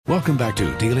Welcome back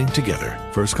to Dealing Together.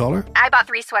 First caller? I bought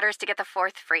 3 sweaters to get the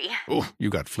 4th free. Oh, you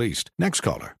got fleeced. Next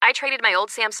caller? I traded my old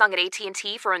Samsung at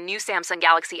AT&T for a new Samsung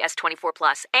Galaxy S24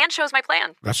 Plus and chose my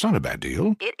plan. That's not a bad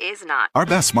deal. It is not. Our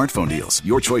best smartphone deals,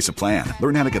 your choice of plan.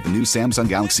 Learn how to get the new Samsung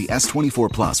Galaxy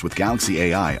S24 Plus with Galaxy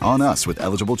AI on us with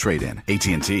eligible trade-in.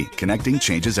 AT&T. Connecting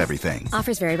changes everything.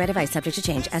 Offers vary by device. Subject to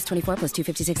change. S24 plus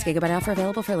 256 gigabyte offer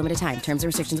available for a limited time. Terms and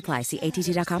restrictions apply. See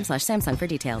att.com/Samsung for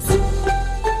details.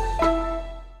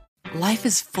 Life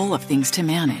is full of things to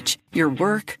manage. Your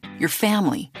work, your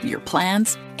family, your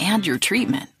plans, and your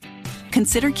treatment.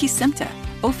 Consider Kesimpta,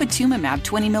 ofatumumab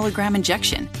 20 milligram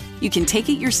injection. You can take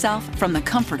it yourself from the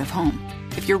comfort of home.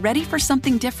 If you're ready for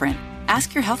something different,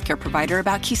 ask your healthcare provider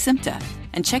about Kesimpta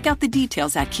and check out the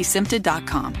details at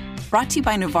kesimpta.com. Brought to you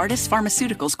by Novartis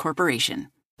Pharmaceuticals Corporation.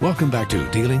 Welcome back to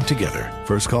Dealing Together.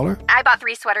 First caller? I bought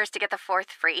 3 sweaters to get the 4th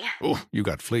free. Oh, you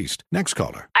got fleeced. Next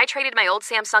caller? I traded my old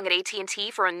Samsung at AT&T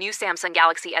for a new Samsung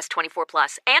Galaxy S24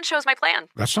 Plus and chose my plan.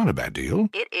 That's not a bad deal.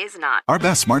 It is not. Our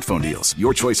best smartphone deals,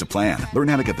 your choice of plan. Learn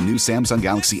how to get the new Samsung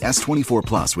Galaxy S24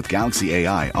 Plus with Galaxy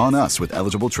AI on us with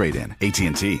eligible trade-in.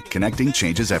 AT&T. Connecting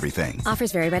changes everything.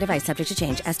 Offers vary by device. Subject to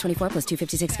change. S24 plus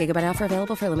 256 gigabyte offer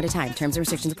available for a limited time. Terms and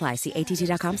restrictions apply. See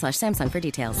att.com/Samsung for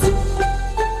details.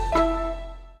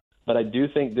 But I do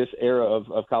think this era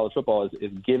of college football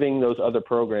is giving those other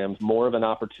programs more of an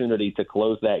opportunity to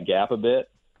close that gap a bit.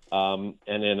 And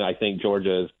then I think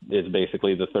Georgia is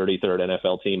basically the 33rd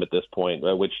NFL team at this point,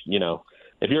 which, you know,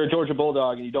 if you're a Georgia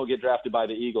Bulldog and you don't get drafted by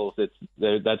the Eagles,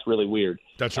 that's really weird.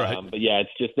 That's right. But yeah, it's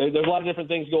just there's a lot of different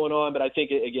things going on. But I think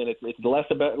again, it's less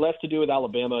to do with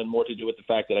Alabama and more to do with the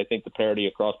fact that I think the parity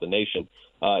across the nation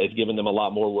is giving them a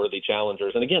lot more worthy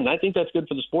challengers. And again, I think that's good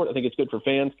for the sport. I think it's good for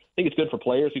fans. I think it's good for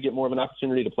players who get more of an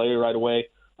opportunity to play right away.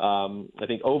 I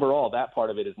think overall that part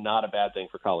of it is not a bad thing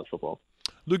for college football.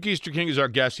 Luke Easterking is our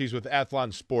guest. He's with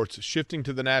Athlon Sports. Shifting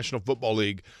to the National Football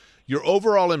League, your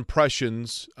overall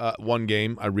impressions, one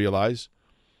game, I realize,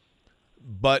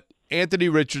 but Anthony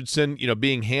Richardson, you know,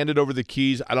 being handed over the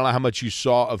keys, I don't know how much you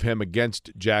saw of him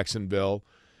against Jacksonville,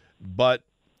 but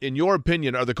in your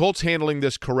opinion, are the Colts handling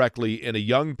this correctly in a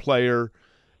young player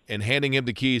and handing him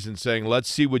the keys and saying, let's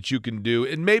see what you can do,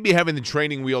 and maybe having the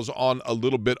training wheels on a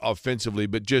little bit offensively,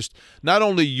 but just not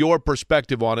only your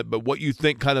perspective on it, but what you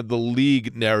think kind of the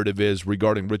league narrative is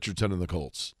regarding Richardson and the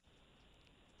Colts?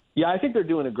 Yeah, I think they're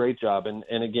doing a great job. And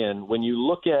again, when you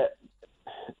look at,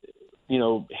 you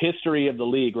know, history of the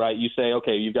league, right, you say,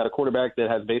 okay, you've got a quarterback that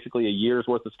has basically a year's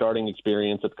worth of starting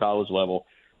experience at the college level.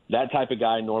 That type of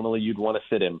guy, normally you'd want to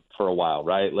sit him for a while,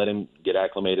 right? Let him get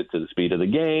acclimated to the speed of the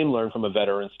game, learn from a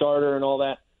veteran starter and all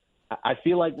that. I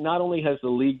feel like not only has the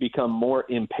league become more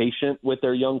impatient with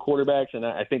their young quarterbacks, and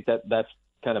I think that's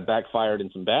kind of backfired in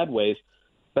some bad ways,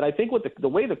 but I think what the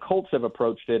way the Colts have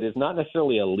approached it is not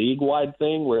necessarily a league-wide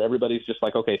thing where everybody's just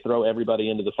like, okay, throw everybody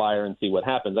into the fire and see what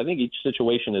happens. I think each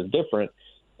situation is different.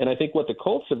 And I think what the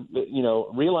Colts have, you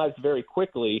know, realized very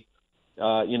quickly,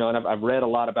 you know, and I've read a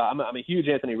lot about, I'm a huge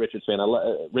Anthony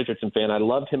Richardson fan. I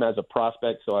loved him as a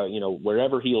prospect. So, you know,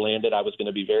 wherever he landed, I was going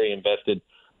to be very invested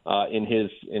in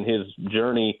his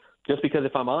journey. Just because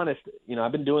if I'm honest, you know,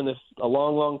 I've been doing this a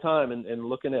long, long time and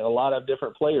looking at a lot of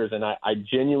different players, and I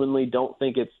genuinely don't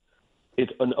think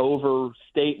it's an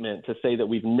overstatement to say that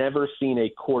we've never seen a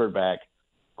quarterback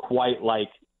quite like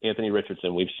Anthony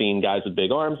Richardson. We've seen guys with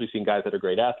big arms. We've seen guys that are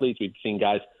great athletes. We've seen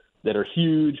guys that are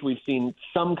huge. We've seen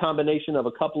some combination of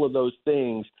a couple of those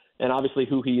things, and obviously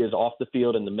who he is off the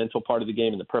field and the mental part of the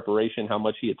game and the preparation, how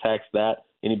much he attacks that.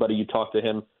 Anybody you talk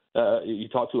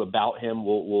to about him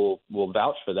will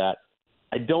vouch for that.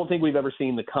 I don't think we've ever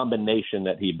seen the combination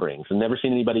that he brings. I've never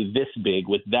seen anybody this big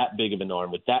with that big of an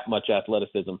arm, with that much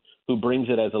athleticism, who brings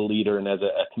it as a leader and as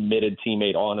a committed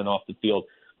teammate on and off the field.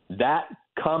 That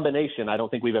combination I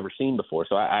don't think we've ever seen before.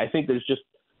 So I think there's just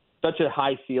such a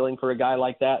high ceiling for a guy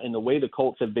like that. And the way the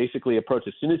Colts have basically approached,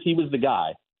 as soon as he was the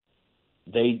guy,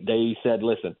 they said,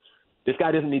 listen, this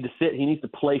guy doesn't need to sit. He needs to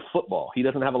play football. He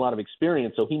doesn't have a lot of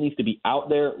experience, so he needs to be out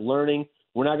there learning.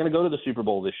 We're not going to go to the Super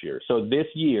Bowl this year. So this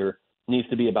year needs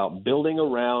to be about building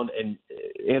around and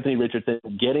Anthony Richardson,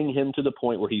 getting him to the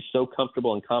point where he's so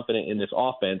comfortable and confident in this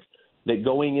offense that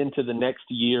going into the next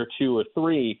year, 2 or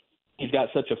 3, he's got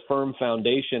such a firm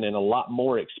foundation and a lot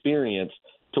more experience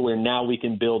to where now we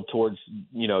can build towards,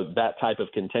 you know, that type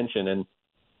of contention. And,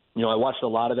 you know, I watched a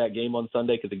lot of that game on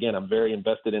Sunday because, again, I'm very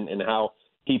invested in how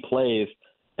he plays.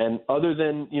 And other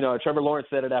than, you know, Trevor Lawrence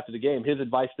said it after the game, his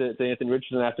advice to Anthony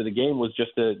Richardson after the game was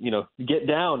just to, you know, get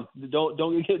down. Don't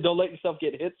let yourself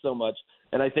get hit so much.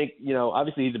 And I think, you know,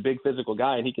 obviously he's a big physical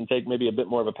guy and he can take maybe a bit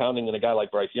more of a pounding than a guy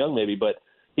like Bryce Young maybe, but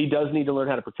he does need to learn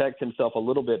how to protect himself a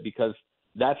little bit because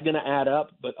that's going to add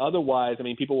up. But otherwise, I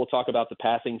mean, people will talk about the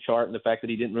passing chart and the fact that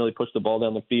he didn't really push the ball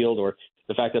down the field, or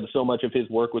the fact that so much of his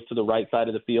work was to the right side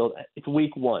of the field. It's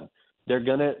week one. They're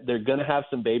gonna have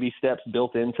some baby steps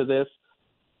built into this,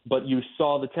 but you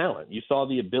saw the talent, you saw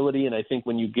the ability, and I think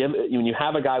when you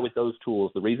have a guy with those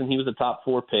tools, the reason he was a top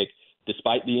 4 pick,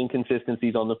 despite the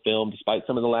inconsistencies on the film, despite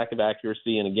some of the lack of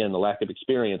accuracy, and again the lack of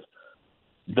experience,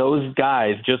 those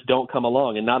guys just don't come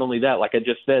along. And not only that, like I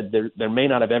just said, there may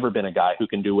not have ever been a guy who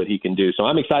can do what he can do. So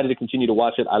I'm excited to continue to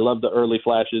watch it. I love the early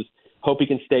flashes. Hope he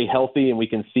can stay healthy and we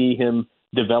can see him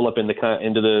develop into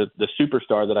the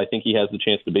superstar that I think he has the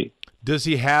chance to be. Does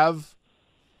he have,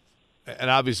 and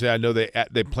obviously I know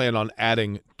they plan on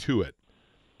adding to it,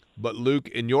 but Luke,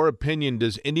 in your opinion,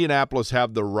 does Indianapolis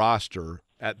have the roster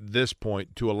at this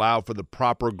point to allow for the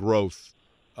proper growth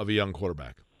of a young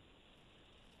quarterback?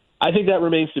 I think that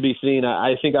remains to be seen.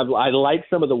 I think I like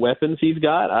some of the weapons he's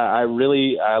got. I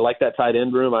like that tight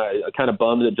end room. I kind of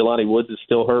bummed that Jelani Woods is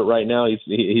still hurt right now.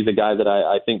 He's a guy that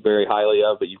I think very highly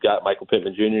of. But you've got Michael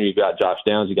Pittman Jr., you've got Josh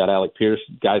Downs, you've got Alec Pierce,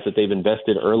 guys that they've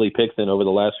invested early picks in over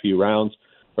the last few rounds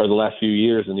or the last few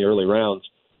years in the early rounds.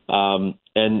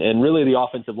 And really the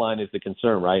offensive line is the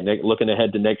concern, right? Looking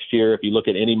ahead to next year, if you look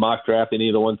at any mock draft, any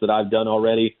of the ones that I've done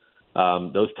already,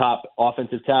 those top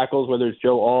offensive tackles, whether it's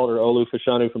Joe Alt or Olu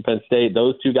Fashanu from Penn State,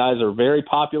 those two guys are very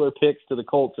popular picks to the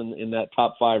Colts in that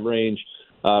top 5 range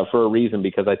for a reason,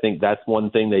 because I think that's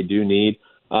one thing they do need.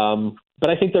 But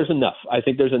I think there's enough. I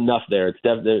think there's enough there.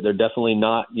 They're definitely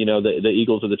not, the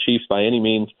Eagles or the Chiefs by any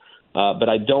means, but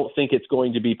I don't think it's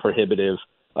going to be prohibitive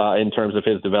in terms of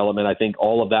his development. I think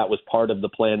all of that was part of the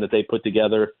plan that they put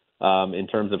together in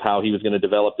terms of how he was going to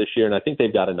develop this year, and I think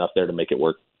they've got enough there to make it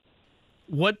work.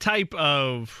 What type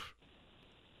of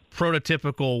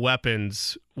prototypical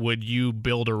weapons would you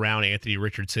build around Anthony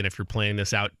Richardson if you're playing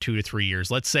this out 2 to 3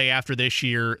 years? Let's say after this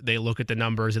year, they look at the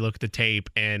numbers, they look at the tape,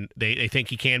 and they think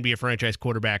he can be a franchise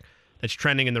quarterback that's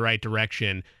trending in the right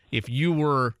direction. If you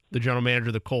were the general manager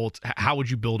of the Colts, how would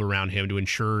you build around him to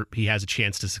ensure he has a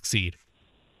chance to succeed?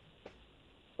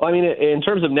 Well, I mean, in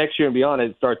terms of next year and beyond,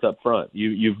 it starts up front.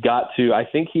 You've got to. I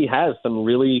think he has some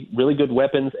really, really good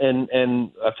weapons,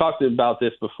 and I've talked about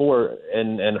this before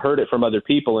and heard it from other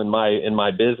people in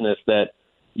my business that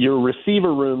your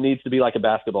receiver room needs to be like a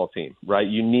basketball team, right?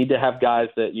 You need to have guys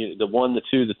that the 1, the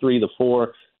 2, the 3, the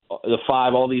 4, the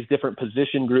 5, all these different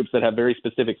position groups that have very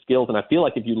specific skills. And I feel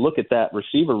like if you look at that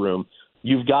receiver room,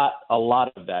 you've got a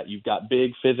lot of that. You've got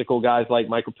big physical guys like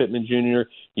Michael Pittman Jr.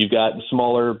 You've got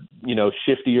smaller,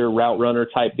 shiftier route runner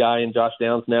type guy in Josh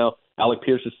Downs now. Alec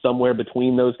Pierce is somewhere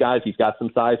between those guys. He's got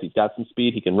some size. He's got some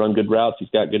speed. He can run good routes.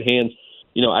 He's got good hands.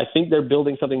 I think they're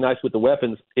building something nice with the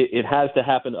weapons. It has to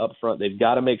happen up front. They've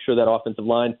got to make sure that offensive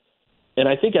line. And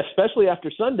I think especially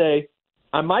after Sunday,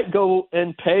 I might go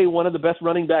and pay one of the best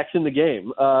running backs in the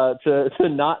game to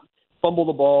not fumble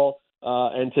the ball,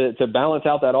 and to balance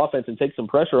out that offense and take some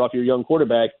pressure off your young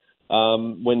quarterback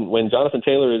when Jonathan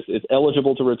Taylor is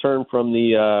eligible to return from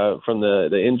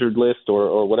the injured list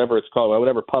or whatever it's called,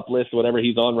 whatever PUP list, whatever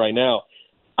he's on right now.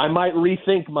 I might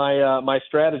rethink my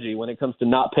strategy when it comes to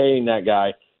not paying that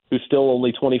guy who's still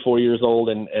only 24 years old,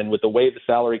 and with the way the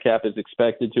salary cap is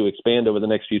expected to expand over the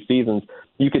next few seasons,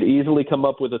 you could easily come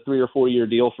up with a 3 or 4 year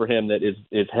deal for him that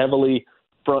is heavily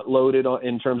front-loaded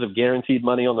in terms of guaranteed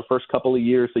money on the first couple of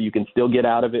years, so you can still get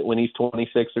out of it when he's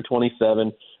 26 or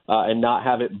 27 and not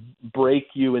have it break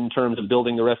you in terms of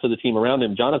building the rest of the team around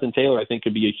him. Jonathan Taylor, I think,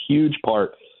 could be a huge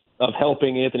part of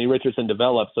helping Anthony Richardson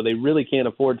develop, so they really can't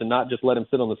afford to not just let him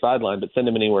sit on the sideline but send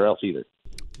him anywhere else either.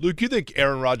 Luke, you think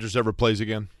Aaron Rodgers ever plays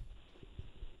again?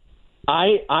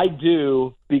 I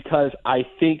do, because I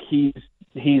think he's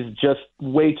just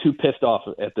way too pissed off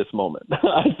at this moment.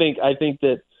 I think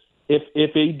that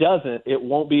if he doesn't, it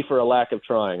won't be for a lack of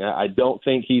trying. I don't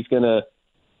think he's going to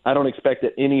 – I don't expect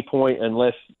at any point,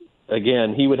 unless,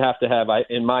 again, he would have to have,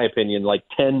 in my opinion, like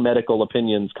 10 medical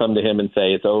opinions come to him and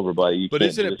say, it's over, buddy. But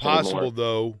isn't it possible,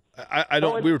 though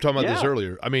 – we were talking about this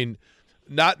earlier. I mean,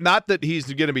 not that he's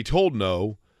going to be told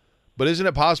no, but isn't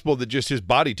it possible that just his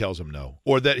body tells him no,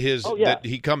 or that that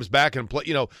he comes back and play?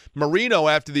 Marino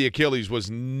after the Achilles was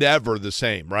never the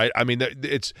same, right? I mean,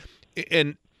 it's –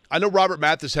 and – I know Robert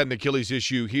Mathis had an Achilles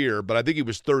issue here, but I think he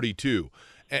was 32.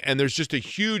 And there's just a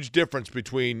huge difference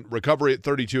between recovery at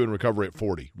 32 and recovery at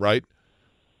 40, right?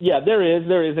 Yeah, there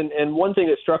is. And one thing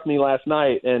that struck me last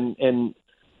night, and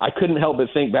I couldn't help but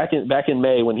think back in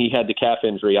May when he had the calf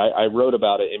injury, I wrote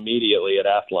about it immediately at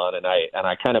Athlon, and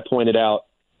I kind of pointed out,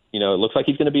 it looks like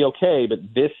he's going to be okay, but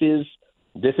this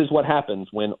is what happens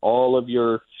when all of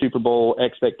your Super Bowl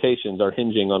expectations are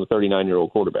hinging on a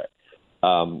 39-year-old quarterback.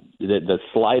 The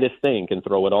slightest thing can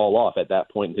throw it all off at that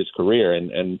point in his career,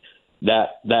 and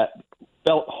that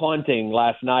felt haunting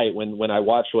last night when I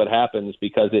watched what happens,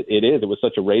 because it was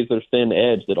such a razor-thin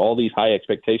edge that all these high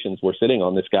expectations were sitting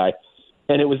on this guy.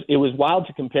 And it was wild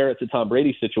to compare it to Tom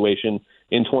Brady's situation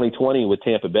in 2020 with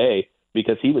Tampa Bay,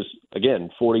 because he was, again,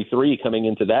 43 coming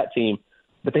into that team,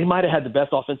 but they might have had the best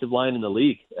offensive line in the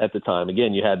league at the time.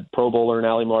 Again, you had Pro Bowler in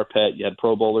Ali Marpet, you had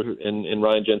Pro Bowler in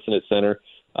Ryan Jensen at center,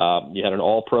 you had an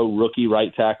all-pro rookie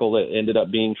right tackle that ended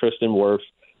up being Tristan Wirfs.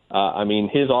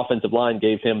 His offensive line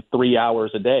gave him 3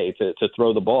 hours a day to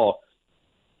throw the ball.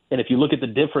 And if you look at the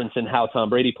difference in how Tom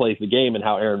Brady plays the game and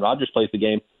how Aaron Rodgers plays the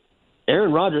game,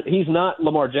 Aaron Rodgers, he's not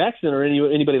Lamar Jackson or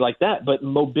anybody like that, but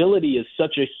mobility is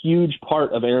such a huge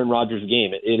part of Aaron Rodgers'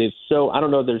 game. It is so, I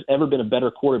don't know if there's ever been a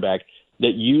better quarterback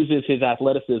that uses his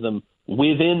athleticism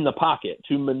within the pocket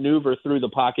to maneuver through the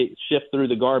pocket, shift through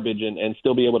the garbage, and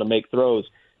still be able to make throws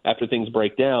after things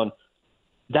break down.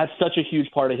 That's such a huge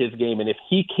part of his game. And if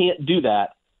he can't do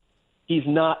that, he's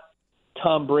not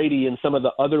Tom Brady in some of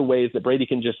the other ways that Brady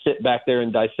can just sit back there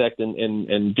and dissect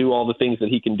and do all the things that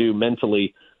he can do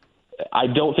mentally. I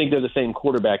don't think they're the same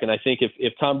quarterback. And I think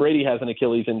if Tom Brady has an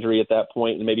Achilles injury at that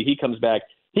point and maybe he comes back,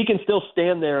 he can still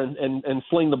stand there and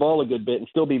sling the ball a good bit and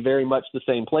still be very much the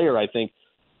same player, I think.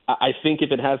 I think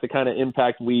if it has the kind of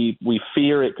impact we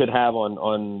fear it could have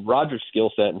on Rodgers'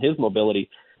 skill set and his mobility,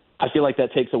 I feel like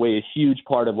that takes away a huge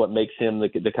part of what makes him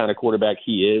the kind of quarterback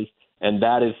he is, and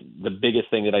that is the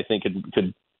biggest thing that I think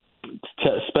could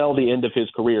spell the end of his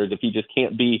career, is if he just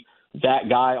can't be that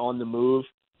guy on the move.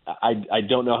 I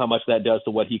don't know how much that does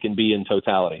to what he can be in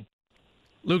totality.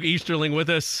 Luke Easterling with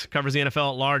us, covers the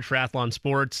NFL at large for Athlon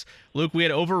Sports. Luke, we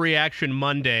had Overreaction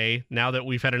Monday. Now that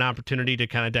we've had an opportunity to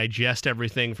kind of digest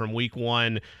everything from week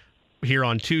one here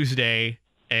on Tuesday,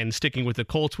 and sticking with the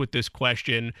Colts with this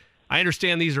question, I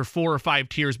understand these are 4 or 5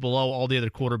 tiers below all the other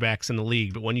quarterbacks in the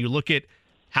league, but when you look at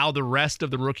how the rest of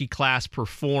the rookie class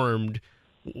performed,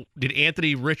 did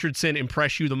Anthony Richardson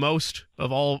impress you the most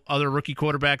of all other rookie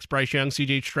quarterbacks, Bryce Young,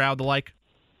 C.J. Stroud, the like?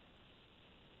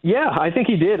 Yeah, I think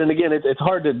he did. And again, it's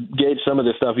hard to gauge some of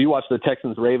this stuff. You watch the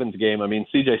Texans-Ravens game. I mean,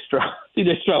 C.J. Stroud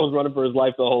was running for his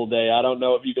life the whole day. I don't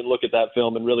know if you can look at that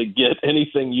film and really get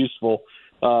anything useful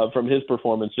from his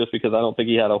performance, just because I don't think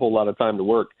he had a whole lot of time to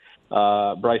work.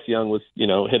 Bryce Young was,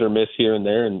 hit or miss here and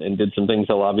there, and did some things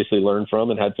he'll obviously learn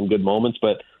from and had some good moments.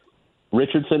 But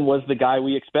Richardson was the guy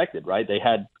we expected, right? They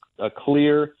had a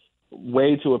clear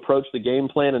way to approach the game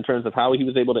plan in terms of how he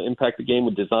was able to impact the game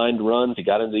with designed runs. He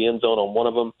got into the end zone on one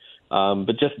of them.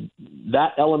 But just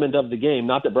that element of the game,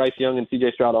 not that Bryce Young and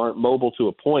C.J. Stroud aren't mobile to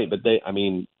a point, but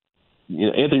Anthony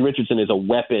Richardson is a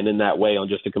weapon in that way on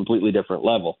just a completely different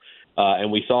level.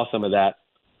 And we saw some of that.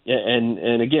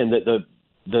 And again,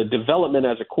 the development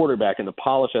as a quarterback and the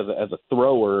polish as a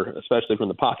thrower, especially from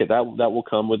the pocket, that will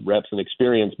come with reps and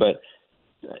experience. But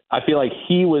I feel like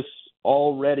he was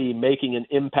already making an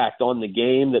impact on the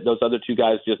game that those other two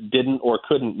guys just didn't or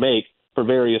couldn't make for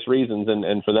various reasons.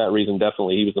 And for that reason,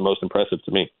 definitely he was the most impressive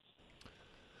to me.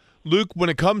 Luke, when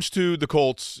it comes to the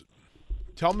Colts,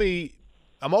 tell me,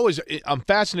 I'm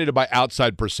fascinated by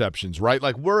outside perceptions, right?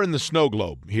 Like, we're in the snow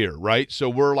globe here, right? So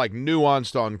we're like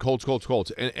nuanced on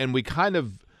Colts. And we kind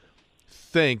of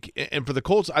think, and for the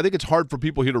Colts, I think it's hard for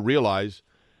people here to realize,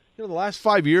 the last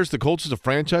 5 years, the Colts as a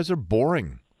franchise are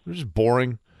boring. They're just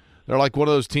boring. They're like one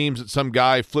of those teams that some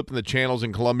guy flipping the channels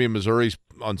in Columbia, Missouri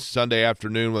on Sunday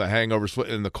afternoon with a hangover,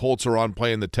 and the Colts are on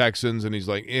playing the Texans, and he's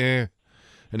like, and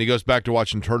he goes back to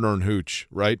watching Turner and Hooch,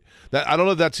 right? I don't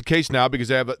know if that's the case now because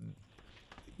they have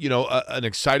an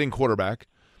exciting quarterback.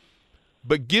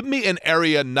 But give me an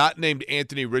area not named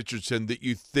Anthony Richardson that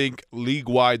you think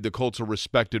league-wide the Colts are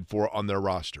respected for on their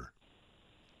roster.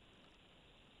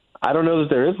 I don't know that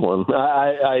there is one.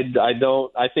 I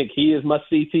don't. I think he is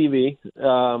must-see TV,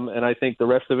 and I think the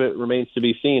rest of it remains to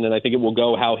be seen. And I think it will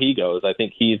go how he goes. I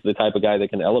think he's the type of guy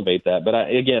that can elevate that. But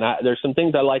there's some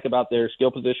things I like about their skill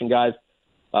position guys.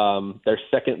 Their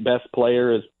second best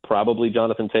player is probably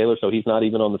Jonathan Taylor, so he's not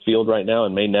even on the field right now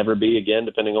and may never be again,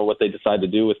 depending on what they decide to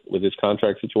do with his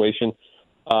contract situation.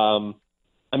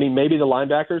 Maybe the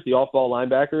linebackers, the off-ball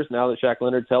linebackers. Now that Shaq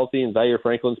Leonard's healthy and Zaire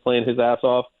Franklin's playing his ass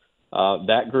off.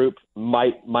 That group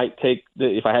might take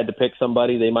if I had to pick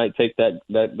somebody, they might take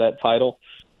that title.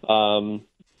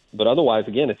 But otherwise,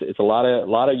 again, it's a lot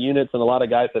of units and a lot of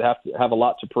guys that have a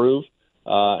lot to prove.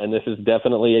 And this is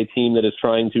definitely a team that is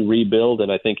trying to rebuild,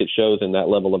 and I think it shows in that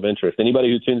level of interest. Anybody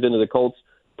who tunes into the Colts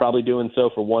probably doing so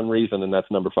for one reason, and that's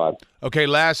number 5. Okay,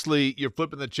 lastly, you're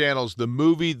flipping the channels. The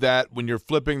movie that when you're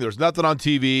flipping, there's nothing on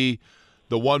TV.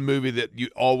 the one movie that you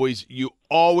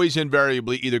always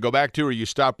invariably either go back to or you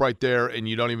stop right there and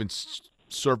you don't even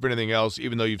surf anything else,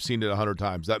 even though you've seen it 100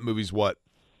 times? That movie's what?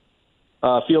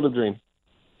 Field of Dreams.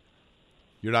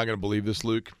 You're not going to believe this,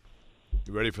 Luke.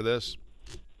 You ready for this?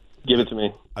 Give it to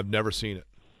me. I've never seen it.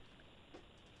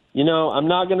 You know, I'm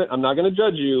not gonna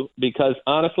judge you, because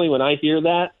honestly, when I hear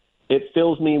that, it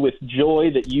fills me with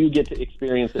joy that you get to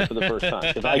experience it for the first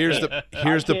time.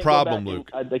 Here's the problem, Luke.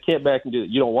 I can't back and do it.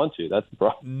 You don't want to. That's the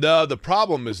problem. No, the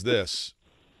problem is this.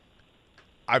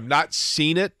 I've not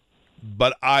seen it,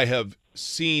 but I have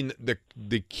seen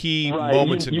the key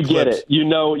moments and you clips. Get it. You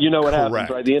know what happens,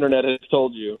 Correct. right? The internet has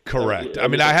told you. Correct. I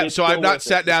mean, I've not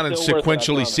sat down and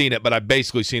sequentially seen it, but I've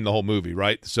basically seen the whole movie,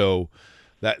 right? So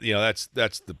that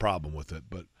that's the problem with it.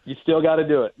 But you still got to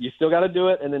do it. You still got to do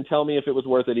it, and then tell me if it was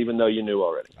worth it, even though you knew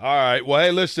already. All right. Well,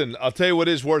 hey, listen, I'll tell you what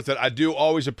is worth it. I do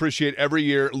always appreciate every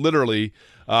year, literally.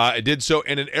 I did so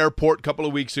in an airport a couple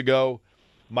of weeks ago.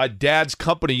 My dad's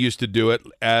company used to do it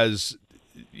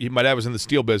my dad was in the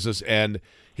steel business, and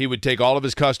he would take all of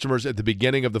his customers at the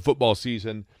beginning of the football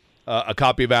season a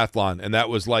copy of Athlon, and that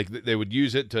was like they would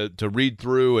use it to read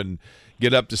through and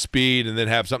get up to speed and then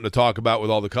have something to talk about with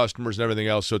all the customers and everything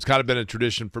else. So it's kind of been a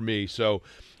tradition for me. So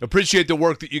appreciate the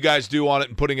work that you guys do on it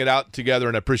and putting it out together,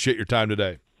 and I appreciate your time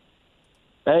today.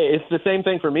 Hey, it's the same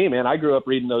thing for me, man. I grew up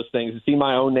reading those things. To see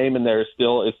my own name in there is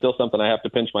still something I have to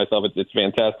pinch myself. It's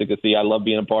fantastic to see. I love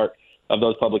being a part of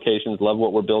those publications. Love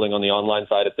what we're building on the online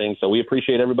side of things. So we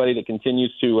appreciate everybody that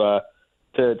continues to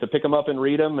pick them up and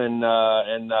read them,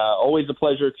 and always a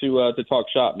pleasure to talk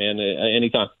shop, man.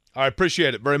 Anytime. I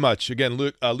appreciate it very much. Again,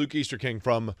 Luke Easterking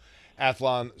from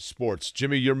Athlon Sports.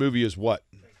 Jimmy, your movie is what?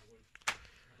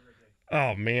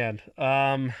 Oh man,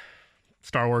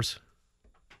 Star Wars.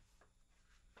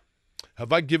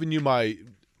 Have I given you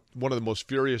one of the most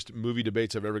furious movie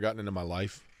debates I've ever gotten into my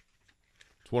life?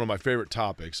 It's one of my favorite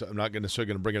topics. I'm not necessarily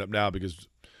going to bring it up now because,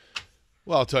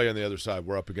 well, I'll tell you on the other side.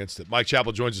 We're up against it. Mike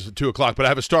Chappell joins us at 2 o'clock, but I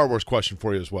have a Star Wars question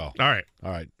for you as well. All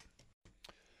right.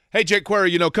 Hey, Jake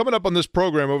Query, coming up on this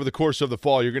program over the course of the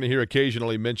fall, you're going to hear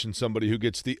occasionally mention somebody who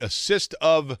gets the assist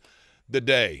of the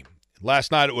day.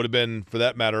 Last night it would have been, for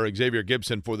that matter, Xavier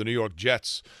Gibson for the New York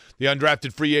Jets. The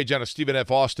undrafted free agent of Stephen F.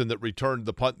 Austin that returned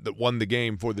the punt that won the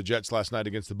game for the Jets last night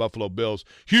against the Buffalo Bills.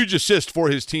 Huge assist for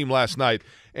his team last night.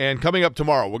 And coming up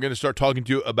tomorrow, we're going to start talking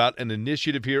to you about an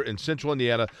initiative here in Central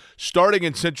Indiana, starting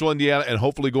in Central Indiana and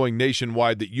hopefully going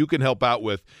nationwide, that you can help out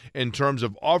with in terms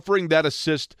of offering that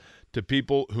assist to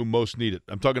people who most need it.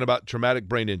 I'm talking about traumatic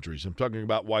brain injuries. I'm talking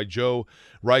about why Joe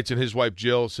Wrights and his wife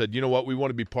Jill said, you know what, we want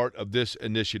to be part of this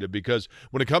initiative, because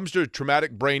when it comes to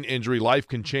traumatic brain injury, life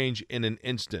can change in an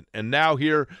instant. And now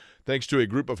here, thanks to a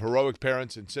group of heroic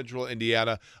parents in Central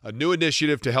Indiana, a new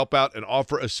initiative to help out and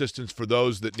offer assistance for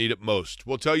those that need it most.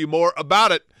 We'll tell you more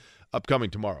about it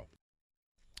upcoming tomorrow.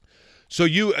 So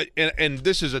you, and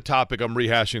this is a topic I'm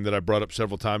rehashing that I brought up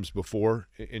several times before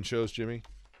in shows, Jimmy.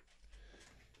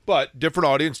 But different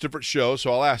audience, different show,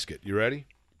 so I'll ask it. You ready?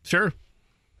 Sure.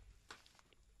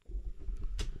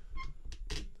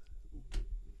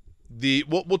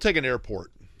 We'll take an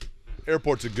airport.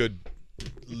 Airport's a good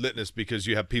litmus because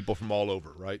you have people from all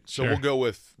over, right? So Sure. We'll go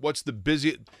with, what's the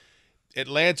busiest,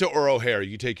 Atlanta or O'Hare?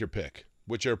 You take your pick.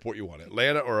 Which airport you want,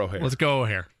 Atlanta or O'Hare? Let's go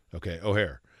O'Hare. Okay,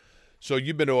 O'Hare. So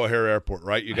you've been to O'Hare Airport,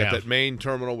 right? You I got have. that main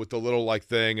terminal with the little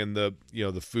thing and the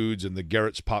foods and the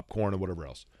Garrett's popcorn and whatever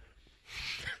else.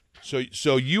 So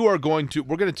we're going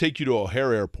to take you to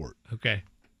O'Hare Airport. Okay.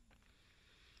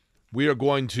 You're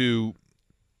going to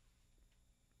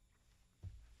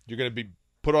be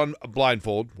put on a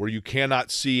blindfold where you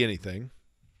cannot see anything.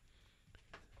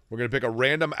 We're going to pick a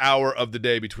random hour of the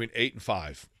day between 8 and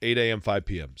 5, 8 a.m., 5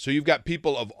 p.m. So you've got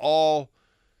people of all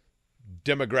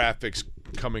demographics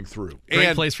coming through.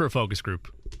 Great place for a focus group.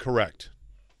 Correct.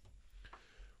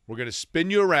 We're going to spin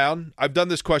you around. I've done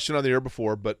this question on the air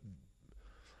before, but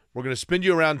we're going to spin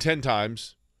you around 10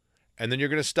 times, and then you're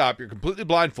going to stop. You're completely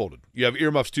blindfolded. You have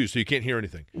earmuffs, too, so you can't hear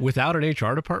anything. Without an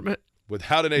HR department?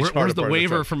 Without an HR department. Where's the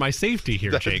waiver for my safety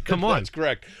here, Jake? Come on. That's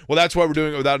correct. Well, that's why we're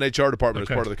doing it without an HR department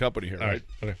Okay. as part of the company here, All right.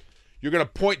 Okay. You're going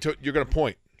to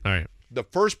point. All right. The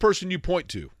first person you point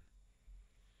to,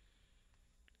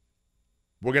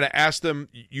 we're going to ask them,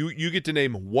 you get to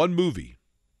name one movie,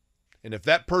 and if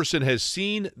that person has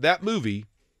seen that movie,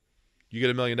 you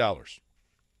get $1 million.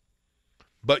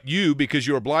 But you, because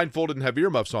you are blindfolded and have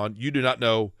earmuffs on, you do not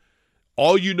know.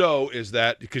 All you know is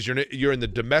that because you're in the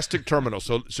domestic terminal,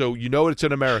 so you know it's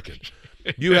an American.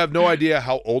 You have no idea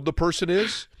how old the person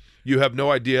is. You have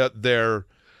no idea their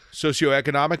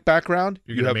socioeconomic background.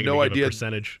 You're You gonna have make no me give a idea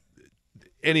percentage.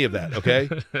 any of that, okay?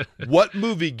 What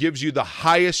movie gives you the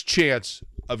highest chance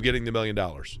of getting the $1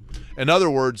 million? In other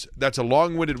words, that's a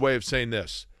long-winded way of saying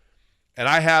this. And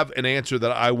I have an answer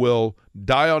that I will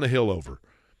die on a hill over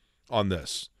on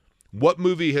this. What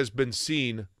movie has been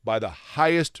seen by the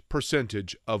highest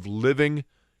percentage of living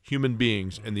human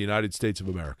beings in the United States of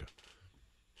America?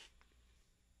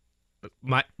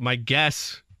 My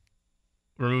guess,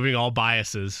 removing all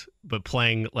biases, but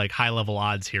playing like high-level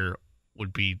odds here,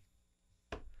 would be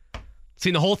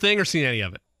seen the whole thing or seen any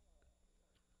of it?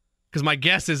 Because my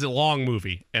guess is a long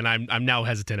movie, and I'm now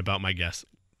hesitant about my guess.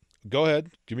 Go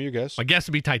ahead. Give me your guess. My guess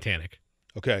would be Titanic.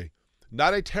 Okay.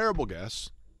 Not a terrible guess.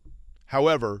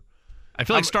 However, I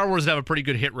feel like Star Wars have a pretty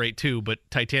good hit rate too, but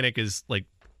Titanic is like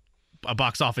a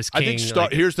box office king. I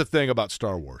think here's the thing about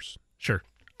Star Wars. Sure.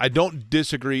 I don't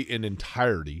disagree in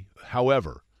entirety.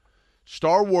 However,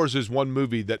 Star Wars is one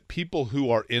movie that people who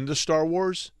are into Star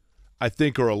Wars, I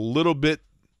think, are a little bit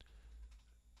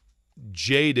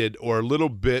jaded or a little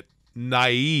bit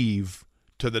naive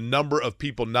to the number of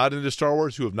people not into Star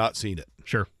Wars who have not seen it.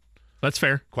 Sure. That's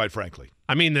fair. Quite frankly.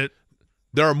 I mean,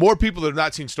 there are more people that have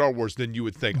not seen Star Wars than you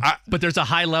would think. But there's a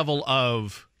high level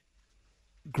of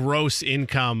gross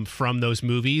income from those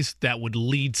movies that would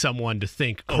lead someone to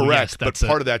think, oh, correct, yes, but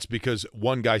part of that's because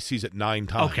one guy sees it 9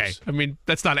 times. Okay. I mean,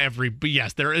 that's not but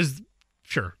yes, there is,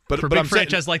 sure. But for but big I'm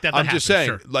franchise saying, like that I'm happens, just saying,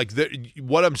 sure. like,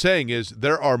 what I'm saying is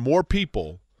there are more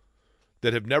people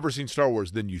that have never seen Star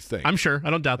Wars than you think. I'm sure. I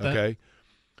don't doubt that. Okay.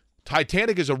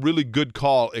 Titanic is a really good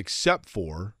call, except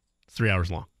for 3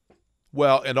 hours long.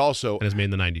 Well, and also, and it's made in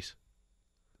the 90s.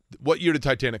 What year did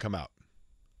Titanic come out?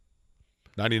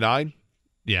 99?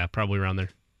 Yeah, probably around there.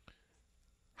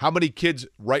 How many kids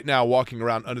right now walking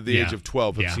around under the age of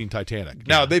 12 have seen Titanic?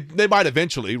 Now, they might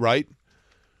eventually, right?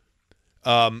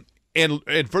 And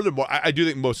furthermore, I do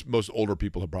think most older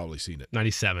people have probably seen it.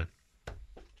 97.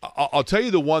 I'll tell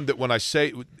you the one that when I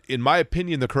say, in my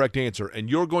opinion, the correct answer, and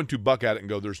you're going to buck at it and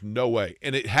go, there's no way.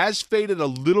 And it has faded a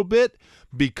little bit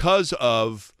because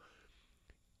of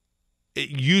it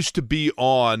used to be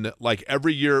on like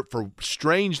every year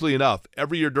strangely enough,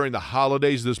 every year during the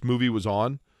holidays this movie was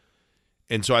on.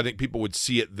 And so I think people would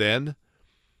see it then.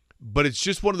 But it's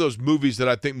just one of those movies that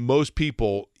I think most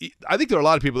people, I think there are a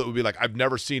lot of people that would be like, I've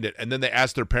never seen it. And then they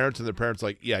ask their parents, and their parents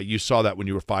like, yeah, you saw that when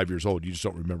you were 5 years old. You just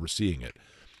don't remember seeing it.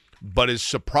 But it's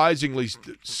surprisingly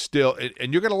still,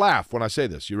 and you're going to laugh when I say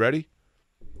this. You ready?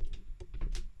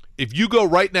 If you go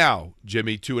right now,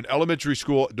 Jimmy, to an elementary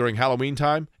school during Halloween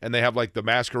time, and they have like the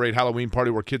masquerade Halloween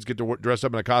party where kids get to dress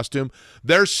up in a costume,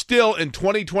 they're still in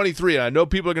 2023, and I know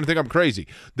people are going to think I'm crazy,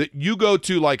 that you go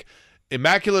to like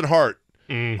Immaculate Heart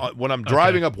when I'm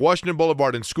driving up Washington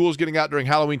Boulevard and school's getting out during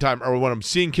Halloween time, or when I'm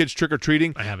seeing kids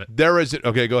trick-or-treating. I have it. There is it.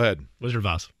 Okay, go ahead. Wizard of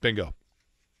Oz. Bingo.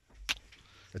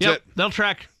 That's it. They'll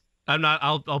track.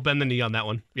 I'll bend the knee on that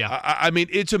one. Yeah. I mean,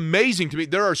 it's amazing to me.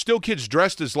 There are still kids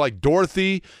dressed as like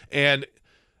Dorothy, and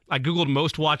I Googled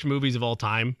most watched movies of all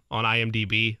time on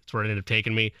IMDb. That's where it ended up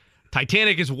taking me.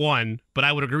 Titanic is one, but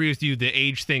I would agree with you. The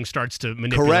age thing starts to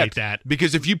manipulate that.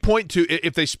 Because if you point to,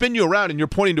 if they spin you around and you're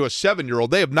pointing to a 7-year-old,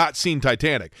 they have not seen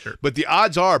Titanic. Sure. But the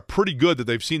odds are pretty good that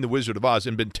they've seen The Wizard of Oz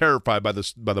and been terrified by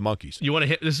the monkeys. You want to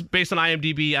hit this is based on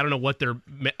IMDb. I don't know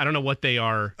what they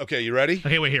are. Okay, you ready?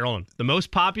 Okay, wait here, hold on. The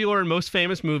most popular and most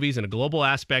famous movies in a global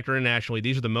aspect or internationally.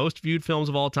 These are the most viewed films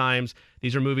of all times.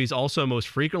 These are movies also most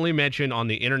frequently mentioned on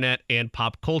the internet and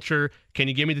pop culture. Can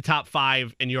you give me the top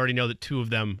 5? And you already know that 2 of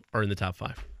them are in the top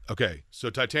 5. Okay, so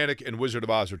Titanic and Wizard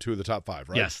of Oz are 2 of the top 5,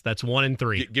 right? Yes, that's 1 and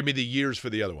 3. Give me the years for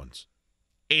the other ones.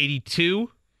 82.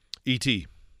 E.T.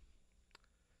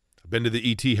 I've been to the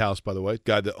E.T. house, by the way.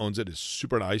 Guy that owns it is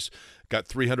super nice. Got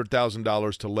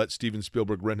 $300,000 to let Steven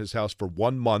Spielberg rent his house for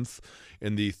 1 month.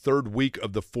 In the 3rd week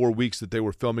of the 4 weeks that they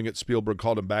were filming it, Spielberg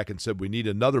called him back and said, we need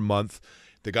another month.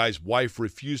 The guy's wife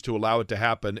refused to allow it to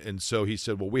happen, and so he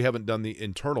said, well, we haven't done the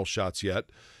internal shots yet.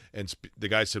 And the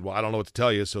guy said, well, I don't know what to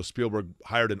tell you. So Spielberg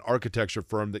hired an architecture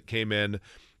firm that came in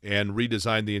and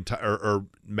redesigned the entire, or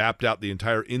mapped out the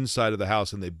entire inside of the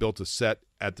house, and they built a set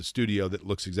at the studio that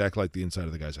looks exactly like the inside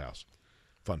of the guy's house.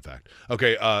 Fun fact.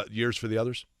 Okay, years for the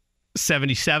others?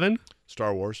 77.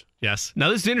 Star Wars. Yes. Now,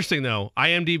 this is interesting, though.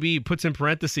 IMDb puts in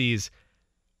parentheses,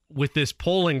 with this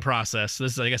polling process,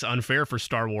 this is, I guess, unfair for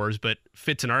Star Wars, but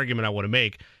fits an argument I want to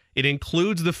make. It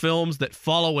includes the films that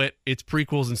follow its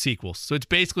prequels and sequels. So it's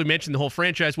basically mentioned the whole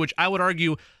franchise, which I would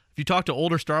argue, if you talk to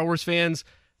older Star Wars fans,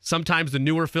 sometimes the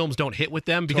newer films don't hit with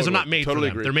them because they're not made for them.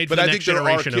 Agree. They're made for the next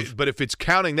generation. But if it's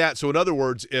counting that, so in other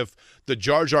words, if the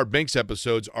Jar Jar Binks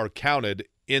episodes are counted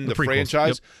in the prequels,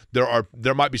 franchise.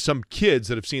 There might be some kids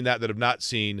that have seen that have not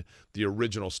seen the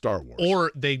original Star Wars.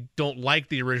 Or they don't like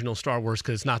the original Star Wars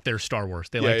because it's not their Star Wars.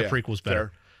 They like the prequels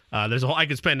better. I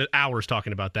could spend hours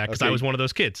talking about that because I was one of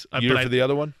those kids. Year for the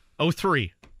other one?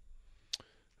 03.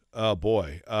 Oh,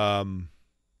 boy.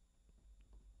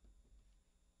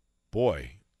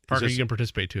 Parker, you can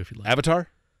participate too if you'd like. Avatar?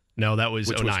 No, that was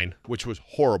 09. Which was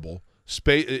horrible.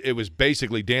 It was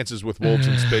basically Dances with Wolves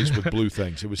in space with blue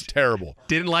things. It was terrible.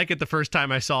 Didn't like it the first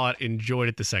time I saw it. Enjoyed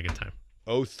it the second time.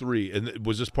 03. And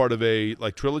was this part of a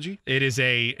trilogy? It's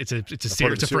a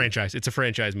series. It's a franchise. It's a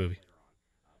franchise movie.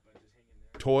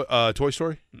 Toy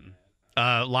Story?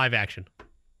 Live action.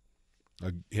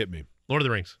 Hit me. Lord of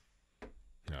the Rings.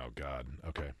 Oh, God.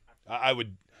 Okay. I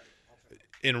would,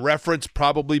 in reference,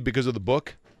 probably because of the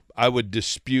book, I would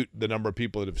dispute the number of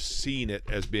people that have seen it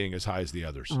as being as high as the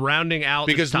others. Rounding out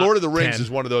because Lord of the Rings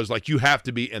is one of those, like, you have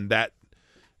to be in that.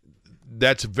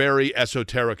 That's very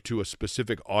esoteric to a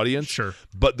specific audience. Sure.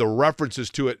 But the references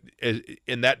to it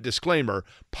in that disclaimer,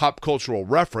 pop cultural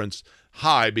reference,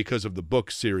 high because of the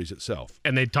book series itself.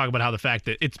 And they talk about how the fact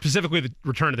that it's specifically the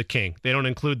Return of the King. They don't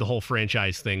include the whole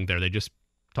franchise thing there. They just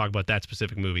talk about that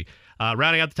specific movie.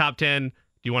 Rounding out the top 10, do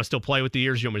you want to still play with the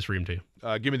years? Or you want me to read them to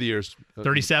you? Give me the years.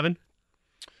 37?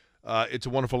 It's a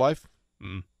Wonderful Life.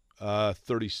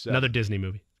 37. Another Disney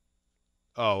movie.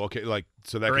 Oh, okay.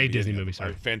 So that or could a be Disney movie,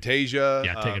 sorry. Fantasia.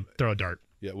 Yeah, throw a dart.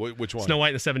 Yeah, which one? Snow White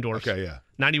and the Seven Dwarfs. Okay, yeah.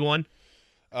 91?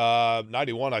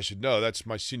 91, I should know. That's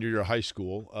my senior year of high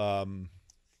school.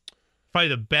 Probably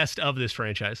the best of this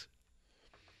franchise.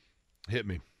 Hit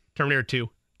me. Terminator 2,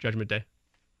 Judgment Day.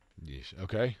 Yes,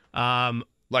 okay.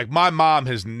 Like, my mom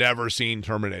has never seen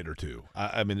Terminator 2.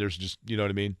 I mean, there's just, you know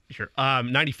what I mean? Sure.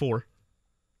 94.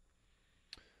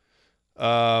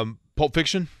 Pulp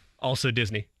Fiction? Also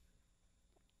Disney.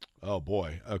 Oh,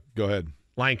 boy. Go ahead.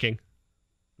 Lion King.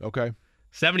 Okay.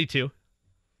 72.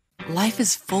 Life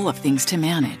is full of things to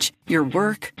manage. Your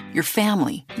work, your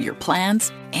family, your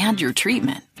plans, and your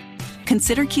treatment.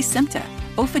 Consider Kesimpta,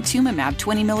 ofatumumab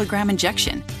 20 milligram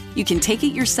injection. You can take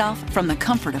it yourself from the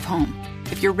comfort of home.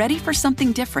 If you're ready for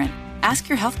something different, ask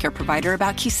your healthcare provider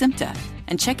about Kesimpta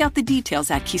and check out the details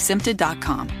at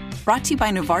kesimpta.com. Brought to you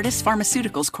by Novartis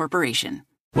Pharmaceuticals Corporation.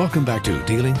 Welcome back to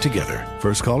Dealing Together.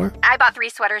 First caller? I bought 3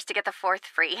 sweaters to get the 4th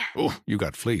free. Oh, you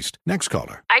got fleeced. Next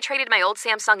caller? I traded my old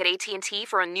Samsung at AT&T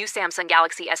for a new Samsung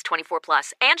Galaxy S24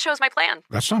 Plus and chose my plan.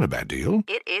 That's not a bad deal.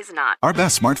 It is not. Our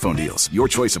best smartphone deals. Your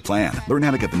choice of plan. Learn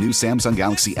how to get the new Samsung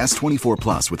Galaxy S24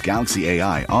 Plus with Galaxy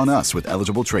AI on us with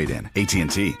eligible trade-in.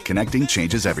 AT&T. Connecting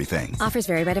changes everything. Offers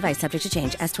vary by device, subject to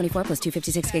change. S24 plus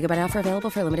 256 gigabyte offer available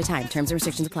for a limited time. Terms and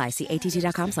restrictions apply. See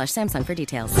att.com/Samsung for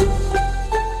details.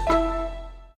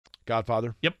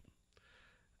 Godfather? Yep.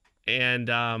 And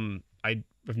I've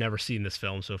never seen this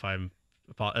film, so if I'm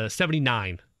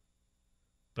 79,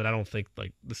 but I don't think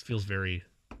this feels very.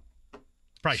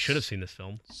 Probably should have seen this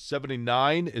film.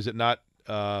 79? Is it not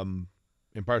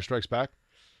Empire Strikes Back?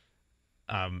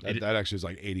 That actually is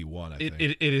like 81. I think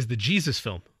it is the Jesus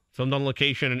film, filmed on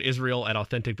location in Israel at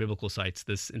authentic biblical sites.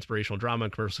 This inspirational drama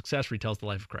and commercial success retells the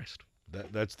life of Christ.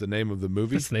 That's the name of the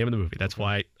movie. That's the name of the movie. That's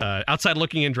why Outside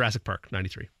Looking In, Jurassic Park,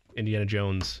 93. Indiana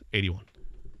Jones, 81.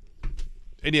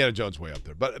 Indiana Jones way up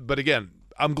there. But again,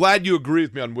 I'm glad you agree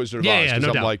with me on Wizard of Oz. Yeah,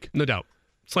 no doubt. No doubt.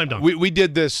 Slam dunk. We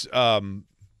did this. I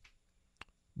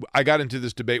got into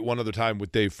this debate one other time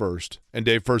with Dave First, and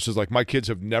Dave First is like, my kids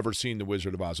have never seen The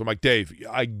Wizard of Oz. I'm like, Dave,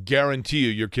 I guarantee you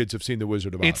your kids have seen The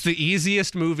Wizard of Oz. It's the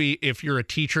easiest movie if you're a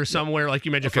teacher somewhere, like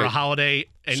you mentioned, for a holiday,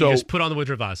 and you just put on The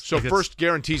Wizard of Oz. So First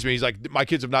guarantees me, he's like, my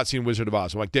kids have not seen Wizard of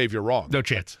Oz. I'm like, Dave, you're wrong. No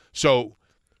chance. So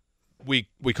we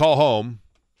call home,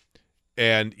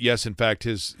 and yes, in fact,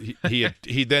 he's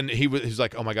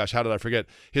like, oh my gosh, how did I forget?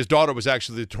 His daughter was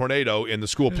actually the tornado in the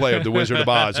school play of The Wizard of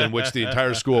Oz, in which the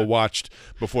entire school watched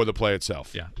before the play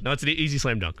itself. Yeah, no, it's an easy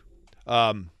slam dunk.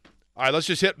 All right, let's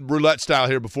just hit roulette style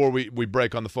here before we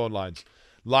break on the phone lines.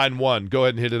 Line 1, go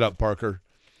ahead and hit it up, Parker.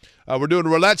 We're doing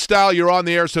roulette style. You're on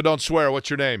the air, so don't swear. What's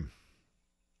your name?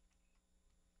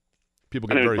 People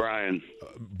get very. Brian.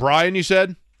 Brian, you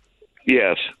said?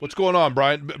 Yes. What's going on,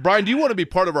 Brian? Brian, do you want to be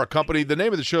part of our company? The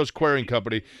name of the show is Querying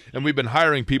Company, and we've been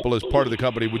hiring people as part of the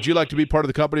company. Would you like to be part of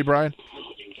the company, Brian?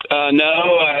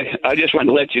 No, I just wanted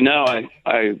to let you know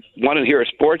I want to hear a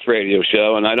sports radio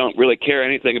show, and I don't really care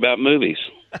anything about movies.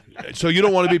 So you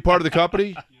don't want to be part of the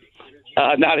company?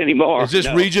 Not anymore. Is this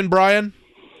Region Brian?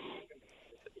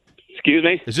 Excuse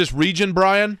me? Is this Region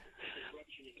Brian?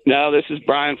 No, this is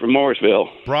Brian from Mooresville.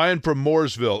 Brian from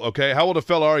Mooresville. Okay. How old a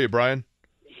fella are you, Brian?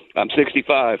 I'm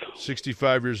 65.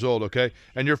 65 years old, okay.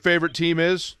 And your favorite team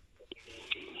is?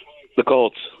 The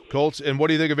Colts. Colts. And what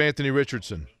do you think of Anthony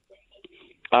Richardson?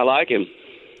 I like him.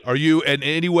 Are you in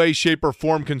any way, shape, or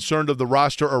form concerned of the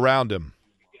roster around him?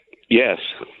 Yes,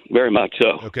 very much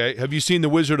so. Okay. Have you seen The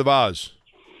Wizard of Oz?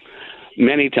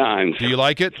 Many times. Do you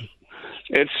like it?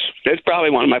 It's probably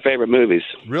one of my favorite movies.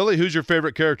 Really? Who's your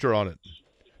favorite character on it?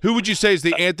 Who would you say is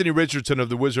the Anthony Richardson of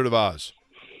The Wizard of Oz?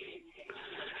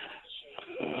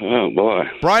 Oh, boy.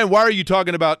 Brian, why are you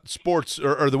talking about sports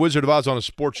or The Wizard of Oz on a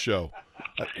sports show?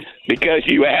 Because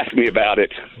you asked me about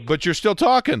it. But you're still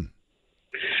talking.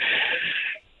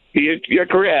 You're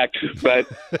correct, but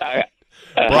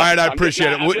Brian, I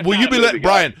appreciate it. Will you be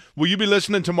Brian? Will you be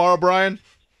listening tomorrow, Brian?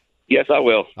 Yes, I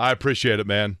will. I appreciate it,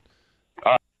 man.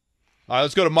 All right,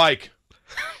 let's go to Mike.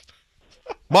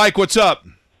 Mike, what's up?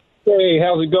 Hey,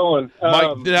 how's it going?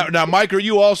 Mike, now, Mike, are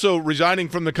you also resigning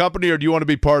from the company, or do you want to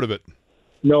be part of it?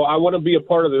 No, I want to be a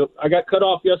part of it. I got cut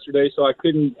off yesterday, so I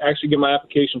couldn't actually get my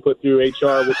application put through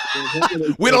HR.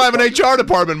 We don't have an HR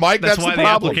department, Mike. That's why the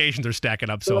problem. applications are stacking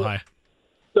up so high.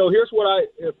 So here's what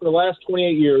for the last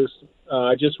 28 years,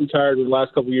 I just retired in the last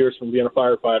couple of years from being a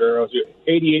firefighter. I was an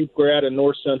 88th grad in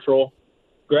North Central,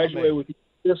 graduated with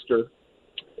your sister,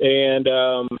 and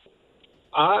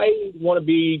I want to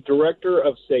be director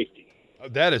of safety.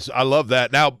 I love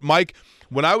that. Now, Mike,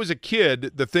 when I was a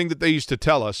kid, the thing that they used to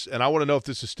tell us, and I want to know if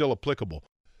this is still applicable.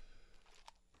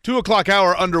 2 o'clock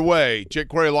hour underway. Jake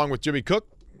Query along with Jimmy Cook.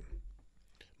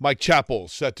 Mike Chappell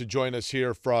set to join us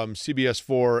here from CBS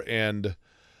 4 and,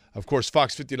 of course,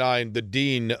 Fox 59, the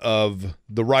dean of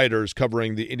the writers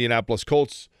covering the Indianapolis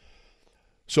Colts.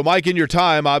 So, Mike, in your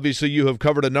time, obviously you have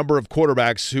covered a number of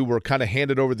quarterbacks who were kind of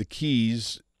handed over the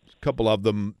keys. A couple of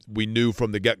them we knew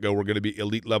from the get-go were going to be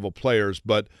elite-level players.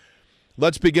 But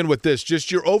let's begin with this.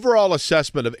 Just your overall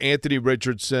assessment of Anthony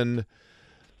Richardson,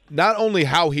 not only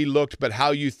how he looked, but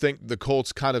how you think the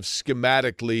Colts kind of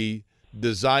schematically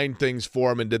designed things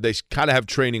for him, and did they kind of have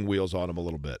training wheels on him a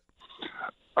little bit?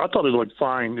 I thought he looked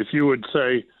fine. If you would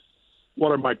say, what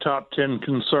are my top 10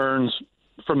 concerns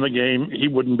from the game, he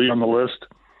wouldn't be on the list,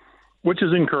 which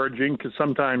is encouraging because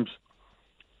sometimes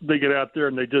they get out there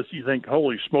and you think,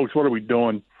 holy smokes, what are we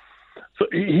doing? So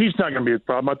he's not going to be a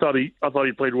problem. I thought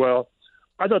he played well.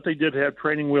 I thought they did have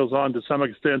training wheels on to some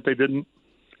extent. They didn't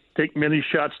take many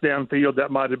shots downfield. That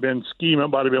might have been scheme. It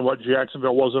might have been what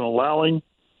Jacksonville wasn't allowing.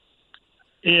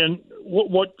 And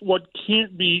what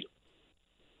can't be,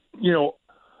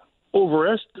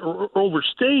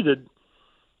 overstated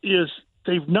is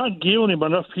they've not given him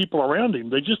enough people around him.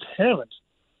 They just haven't.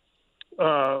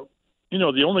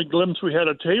 The only glimpse we had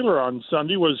of Taylor on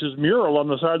Sunday was his mural on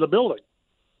the side of the building.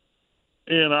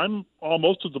 And I'm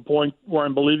almost at the point where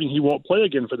I'm believing he won't play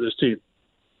again for this team.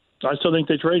 I still think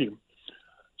they trade him.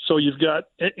 So you've got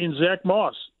in Zach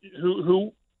Moss,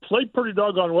 who played pretty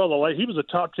doggone well. He was a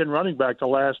top 10 running back the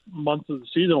last month of the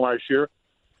season last year.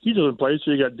 He doesn't play.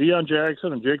 So you got Deion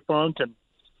Jackson and Jake Funk and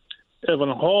Evan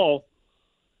Hall,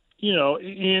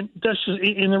 and that's just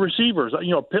in the receivers.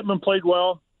 Pittman played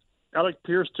well. Alec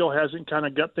Pierce still hasn't kind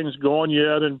of got things going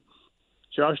yet, and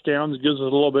Josh Downs gives us a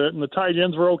little bit. And the tight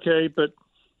ends were okay, but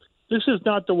this is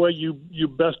not the way you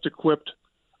best equipped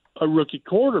a rookie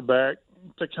quarterback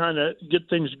to kind of get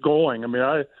things going. I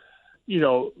mean,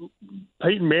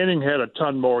 Peyton Manning had a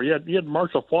ton more. You had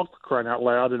Marshall Faulk for crying out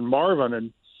loud, and Marvin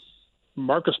and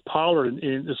Marcus Pollard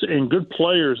and good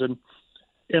players, and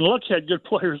Luck had good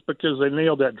players because they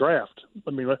nailed that draft.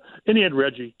 I mean, and he had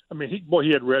Reggie. I mean,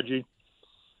 he had Reggie.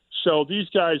 So these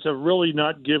guys have really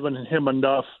not given him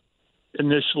enough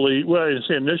initially. Well, I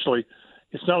say initially,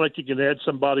 it's not like you can add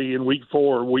somebody in week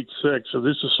 4 or week 6. So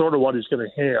this is sort of what he's going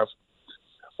to have.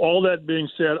 All that being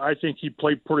said, I think he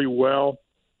played pretty well.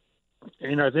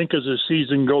 And I think as the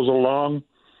season goes along,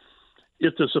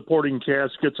 if the supporting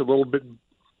cast gets a little bit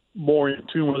more in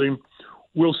tune with him,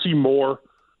 we'll see more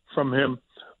from him.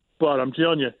 But I'm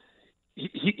telling you,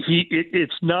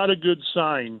 it's not a good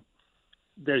sign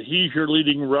that he's your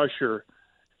leading rusher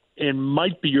and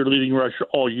might be your leading rusher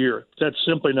all year. That's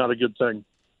simply not a good thing.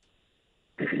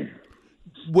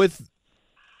 With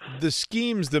the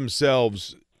schemes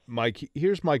themselves, Mike,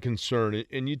 here's my concern,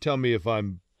 and you tell me if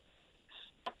I'm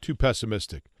too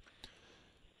pessimistic.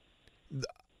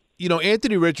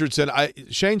 Anthony Richardson,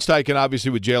 Shane Steichen, obviously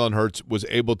with Jalen Hurts, was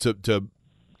able to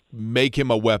make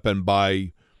him a weapon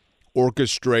by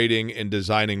orchestrating and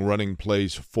designing running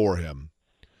plays for him.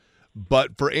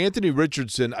 But for Anthony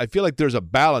Richardson, I feel like there's a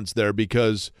balance there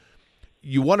because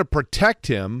you want to protect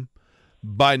him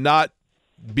by not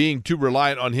being too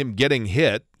reliant on him getting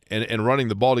hit and running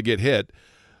the ball to get hit.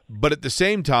 But at the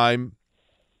same time,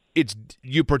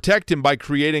 you protect him by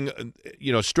creating,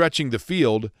 stretching the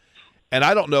field. And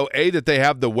I don't know, A, that they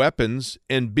have the weapons,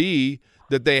 and B,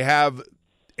 that they have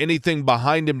anything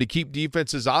behind him to keep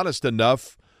defenses honest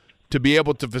enough to be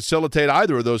able to facilitate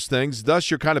either of those things. Thus,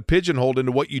 you're kind of pigeonholed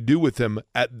into what you do with him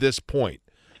at this point.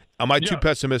 Am I too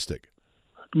pessimistic?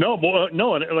 No,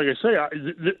 no. And like I say,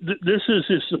 this is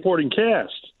his supporting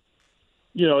cast.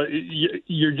 You know,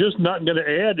 you're just not going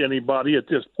to add anybody at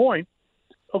this point.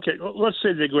 Okay, let's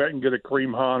say they go out and get a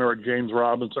Kareem Hunt or a James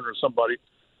Robinson or somebody.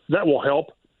 That will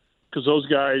help because those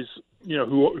guys, you know,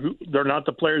 who they're not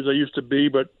the players they used to be,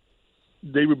 but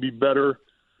they would be better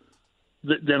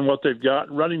than what they've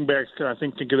got. Running backs, I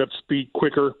think, can get up speed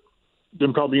quicker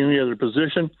than probably any other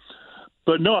position.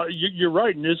 But no, you're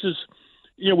right. And this is,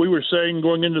 you know, we were saying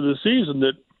going into the season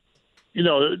that, you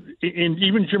know, and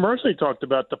even Jim Irsay talked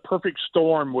about the perfect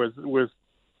storm with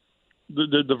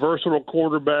the versatile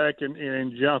quarterback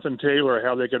and Jonathan Taylor,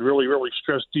 how they could really, really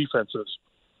stress defenses.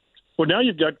 Well, now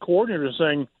you've got coordinators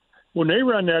saying when they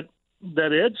run that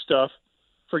edge stuff,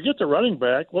 forget the running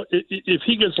back. Well, if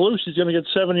he gets loose, he's going to get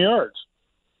 7 yards.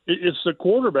 It's the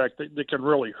quarterback that can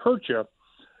really hurt you.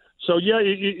 So, yeah,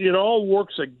 it all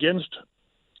works against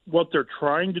what they're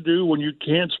trying to do when you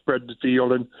can't spread the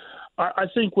field. And I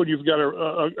think when you've got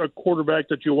a quarterback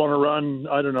that you want to run,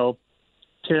 I don't know,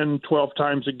 10, 12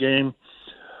 times a game,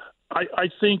 I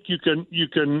think you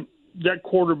can that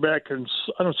quarterback can,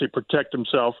 I don't say protect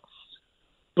himself,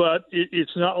 but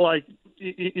it's not like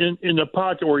in the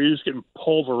pocket where you're just getting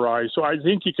pulverized. So I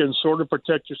think you can sort of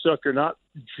protect yourself. You're not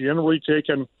generally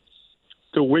taking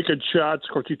the wicked shots.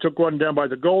 Of course, you took one down by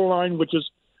the goal line, which is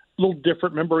a little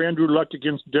different. Remember Andrew Luck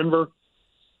against Denver?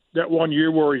 That 1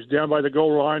 year where he's down by the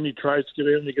goal line, he tries to get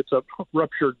in, he gets a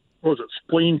ruptured, what was it,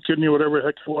 spleen, kidney, whatever the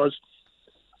heck it was.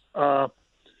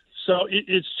 So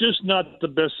it's just not the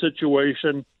best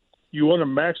situation. You want to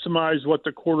maximize what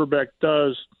the quarterback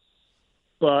does,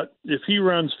 but if he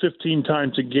runs 15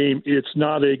 times a game, it's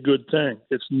not a good thing.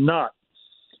 It's not.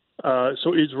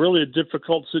 So it's really a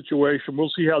difficult situation.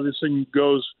 We'll see how this thing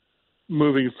goes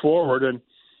moving forward. And,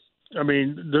 I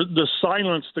mean, the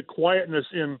silence, the quietness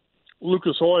in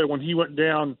Lucas Oil when he went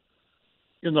down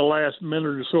in the last minute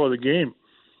or so of the game,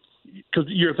 because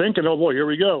you're thinking, oh, boy, here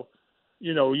we go.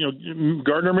 You know,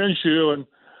 Gardner Minshew, and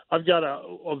I've got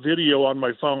a video on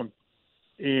my phone,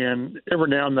 and every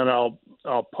now and then I'll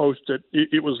post it.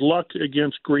 It was Luck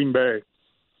against Green Bay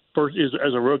first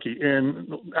as a rookie,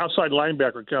 and outside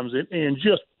linebacker comes in and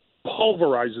just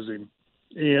pulverizes him.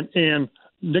 And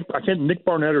Nick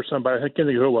Barnett or somebody, I can't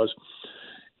think who it was.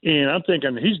 And I'm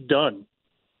thinking he's done.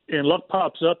 And Luck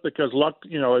pops up because Luck,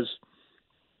 you know, is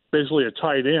basically a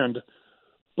tight end.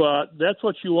 But that's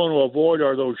what you want to avoid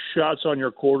are those shots on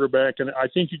your quarterback. And I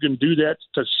think you can do that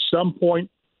to some point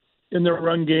in their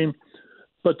run game.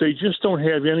 But they just don't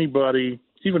have anybody,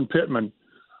 even Pittman,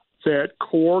 that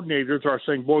coordinators are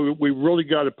saying, boy, we really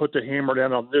got to put the hammer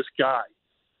down on this guy.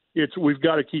 We've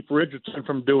got to keep Richardson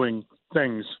from doing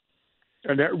things.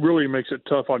 And that really makes it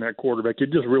tough on that quarterback.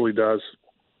 It just really does.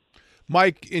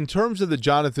 Mike, in terms of the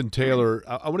Jonathan Taylor,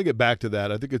 I want to get back to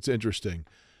that. I think it's interesting.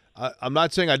 I'm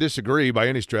not saying I disagree by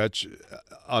any stretch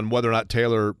on whether or not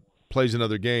Taylor plays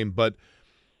another game, but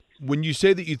when you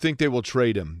say that you think they will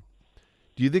trade him,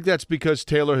 do you think that's because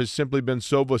Taylor has simply been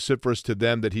so vociferous to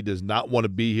them that he does not want to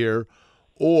be here,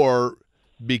 or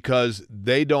because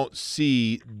they don't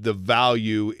see the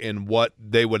value in what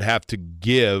they would have to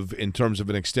give in terms of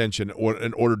an extension or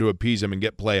in order to appease him and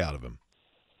get play out of him?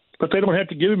 But they don't have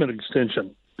to give him an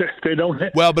extension. They don't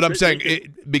have, well, but I'm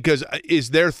saying because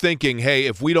is their thinking, hey,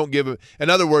 if we don't give him – in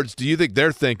other words, do you think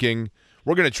they're thinking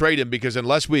we're going to trade him because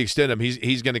unless we extend him,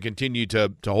 he's going to continue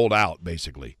to hold out,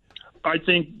 basically? I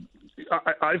think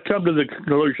I've come to the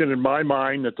conclusion in my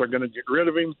mind that they're going to get rid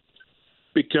of him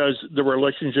because the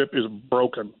relationship is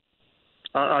broken.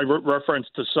 I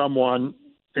referenced to someone,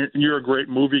 and you're a great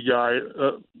movie guy,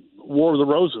 War of the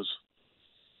Roses,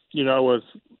 you know, with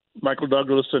Michael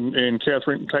Douglas and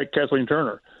Kathleen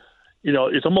Turner. You know,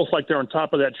 it's almost like they're on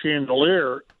top of that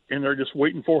chandelier and they're just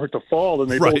waiting for it to fall,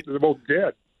 and they're both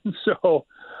dead. So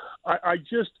I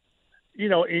just, you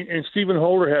know, and Stephen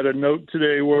Holder had a note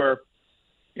today where,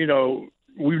 you know,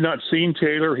 we've not seen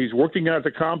Taylor. He's working out at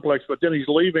the complex, but then he's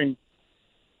leaving,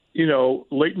 you know,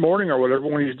 late morning or whatever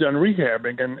when he's done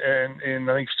rehabbing.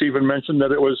 And I think Stephen mentioned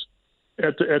that it was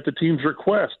at the team's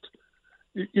request.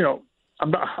 You know,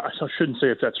 I shouldn't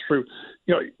say if that's true.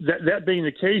 You know, that being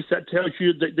the case, that tells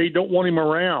you that they don't want him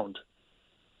around.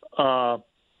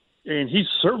 And he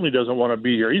certainly doesn't want to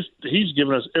be here. He's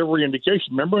given us every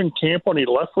indication. Remember in camp when he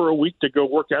left for a week to go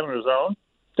work out on his own?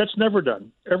 That's never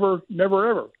done.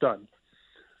 Never done.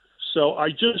 So I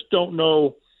just don't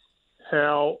know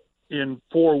how in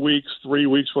 4 weeks, 3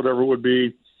 weeks, whatever it would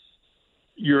be,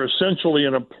 you're essentially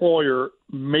an employer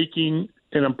making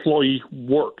an employee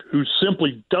work who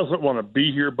simply doesn't want to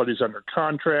be here, but he's under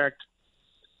contract.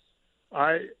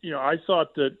 I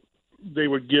thought that they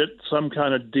would get some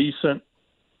kind of decent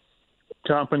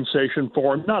compensation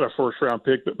for him, not a first-round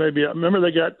pick, but maybe, remember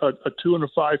they got a 2 and a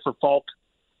 5 for Falk,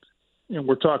 and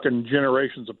we're talking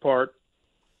generations apart,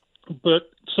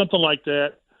 but something like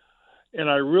that. And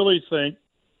I really think,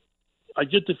 I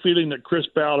get the feeling that Chris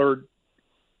Ballard,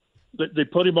 they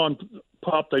put him on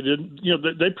PUP. They didn't,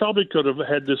 they probably could have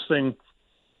had this thing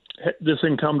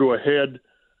come to a head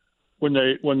when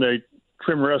they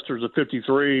trim Resters at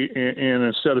 53, and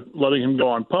instead of letting him go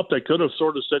on PUP, they could have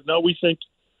sort of said, no, we think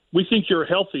you're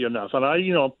healthy enough. And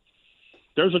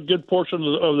there's a good portion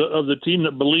of the team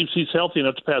that believes he's healthy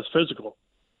enough to pass physical.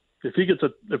 If he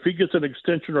gets an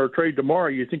extension or a trade tomorrow,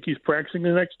 you think he's practicing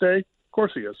the next day? Of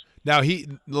course he is. Now,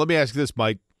 let me ask this,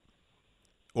 Mike,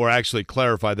 or actually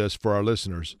clarify this for our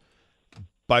listeners.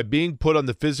 By being put on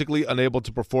the physically unable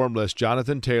to perform list,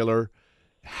 Jonathan Taylor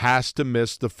has to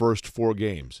miss the first 4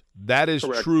 games. That is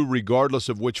Correct. True regardless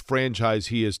of which franchise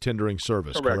he is tendering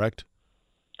service, correct?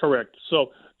 Correct.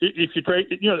 So if you trade,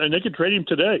 and they could trade him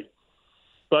today,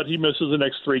 but he misses the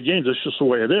next 3 games. That's just the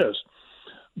way it is.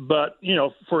 But,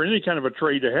 for any kind of a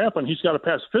trade to happen, he's got to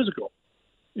pass physical.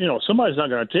 Somebody's not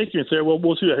going to take you and say, well,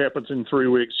 we'll see what happens in 3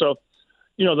 weeks. So,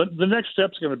 the next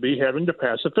step's going to be having to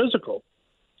pass a physical.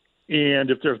 And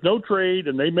if there's no trade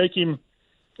and they make him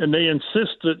and they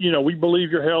insist that, we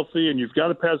believe you're healthy and you've got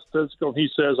to pass the physical, and he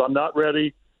says, I'm not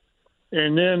ready.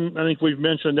 And then I think we've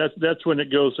mentioned that's when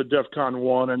it goes to DEFCON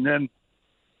 1. And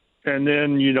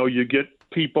then, you get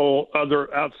people,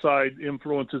 other outside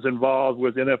influences involved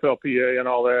with NFLPA and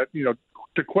all that,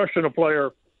 to question a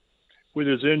player with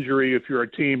his injury, if you're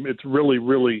a team, it's really,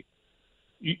 really,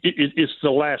 it's the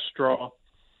last straw.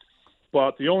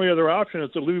 But the only other option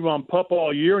is to leave him on PUP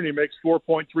all year, and he makes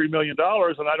 $4.3 million,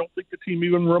 and I don't think the team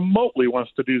even remotely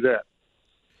wants to do that.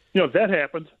 If that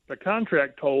happens, the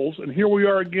contract tolls, and here we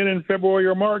are again in February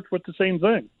or March with the same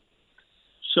thing.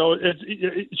 So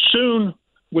soon,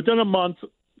 within a month,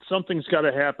 something's got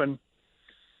to happen.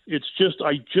 It's just,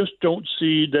 I just don't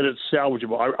see that it's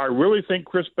salvageable. I really think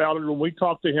Chris Ballard, when we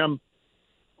talked to him,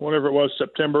 whenever it was,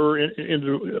 September, I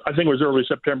think it was early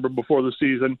September before the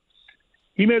season,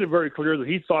 he made it very clear that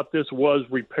he thought this was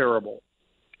repairable.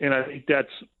 And I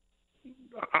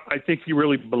think he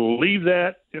really believed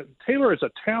that. Taylor is a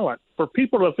talent. For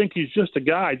people to think he's just a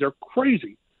guy, they're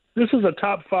crazy. This is a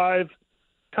top 5,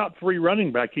 top 3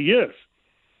 running back. He is.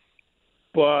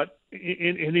 But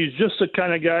and he's just the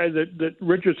kind of guy that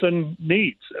Richardson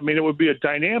needs. I mean, it would be a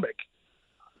dynamic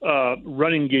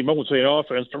running game. I won't say an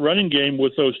offense, but running game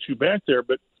with those two back there.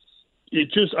 But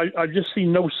I just see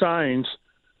no signs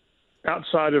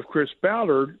outside of Chris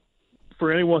Ballard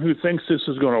for anyone who thinks this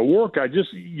is going to work.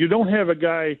 You don't let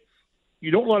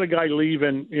a guy leave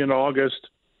in August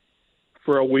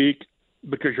for a week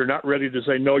because you're not ready to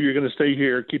say, no, you're going to stay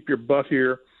here, keep your butt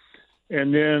here.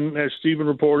 And then, as Stephen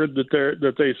reported,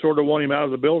 that they sort of want him out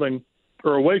of the building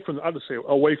or away from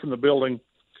the building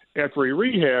after he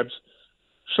rehabs.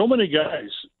 So many guys.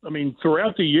 I mean,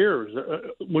 throughout the years,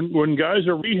 when guys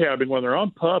are rehabbing, when they're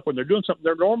on PUP, when they're doing something,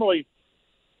 they're normally,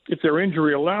 if their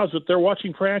injury allows it, they're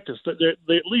watching practice.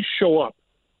 They at least show up,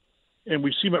 and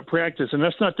we see them at practice, and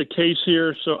that's not the case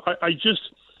here. So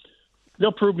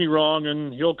they'll prove me wrong,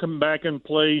 and he'll come back and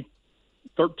play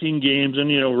 13 games and,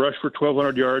 rush for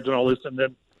 1,200 yards and all this, and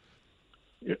then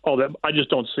all that. I just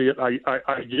don't see it.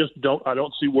 I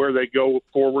don't see where they go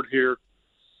forward here.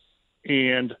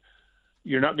 And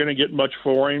you're not going to get much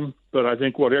for him, but I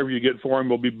think whatever you get for him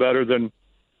will be better than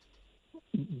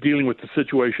dealing with the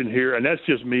situation here. And that's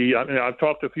just me. I've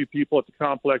talked to a few people at the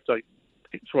complex,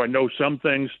 so I know some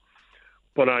things,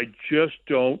 but I just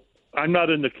don't. I'm not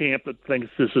in the camp that thinks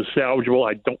this is salvageable.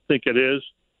 I don't think it is.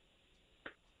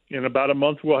 In about a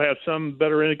month, we'll have some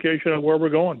better indication of where we're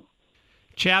going.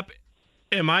 Chap,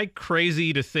 am I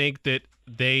crazy to think that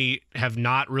they have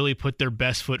not really put their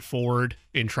best foot forward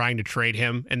in trying to trade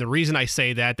him? And the reason I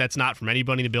say that's not from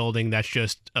anybody in the building. That's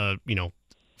just,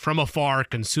 from afar,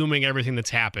 consuming everything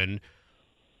that's happened.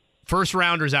 First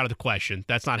rounder's out of the question.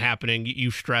 That's not happening.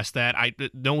 You've stressed that.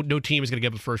 No team is going to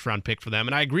give a first round pick for them.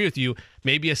 And I agree with you.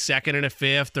 Maybe a second and a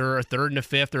fifth, or a third and a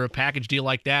fifth, or a package deal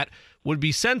like that would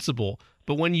be sensible.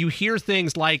 But when you hear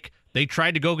things like they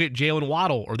tried to go get Jalen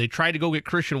Waddle or they tried to go get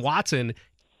Christian Watson,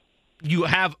 you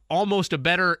have almost a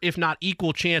better, if not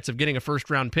equal, chance of getting a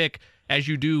first-round pick as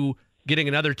you do getting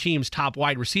another team's top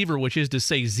wide receiver, which is to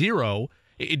say 0.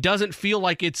 It doesn't feel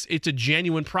like it's a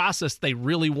genuine process. They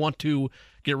really want to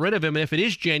get rid of him. And if it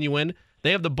is genuine,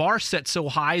 they have the bar set so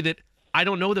high that I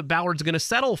don't know that Ballard's going to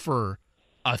settle for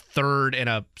a third and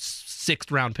a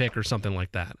sixth round pick or something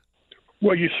like that.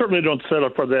 Well, you certainly don't settle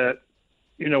for that,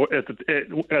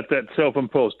 at that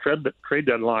self-imposed trade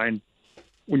deadline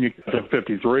when you get to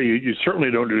 53. You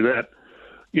certainly don't do that.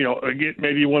 Again,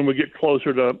 maybe when we get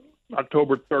closer to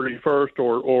October 31st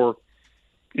or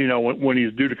when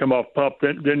he's due to come off PUP,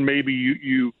 then maybe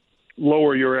you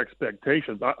lower your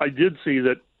expectations. I did see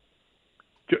that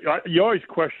you always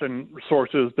question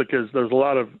sources because there's a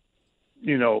lot of,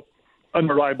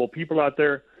 unreliable people out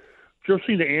there.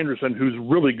 Josina Anderson, who's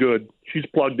really good, she's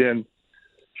plugged in.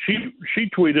 She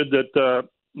tweeted that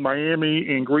Miami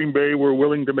and Green Bay were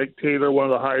willing to make Taylor one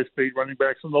of the highest paid running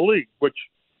backs in the league, which,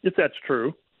 if that's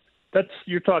true,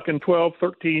 you're talking 12,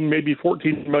 13, maybe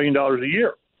 $14 million a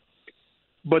year.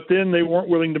 But then they weren't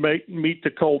willing to meet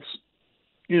the Colts,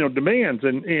 demands.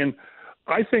 And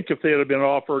I think if they had been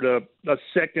offered a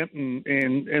second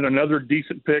and another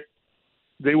decent pick,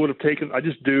 they would have taken. I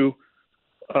just do.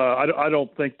 I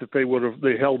don't think that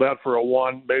they held out for a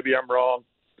one. Maybe I'm wrong.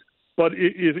 But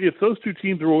if those two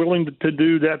teams were willing to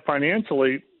do that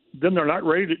financially, then they're not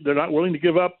ready. They're not willing to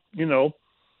give up,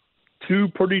 two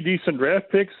pretty decent draft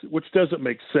picks, which doesn't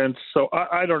make sense. So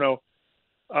I don't know.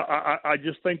 I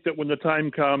just think that when the time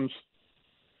comes,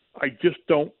 I just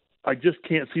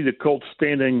can't see the Colts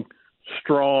standing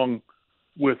strong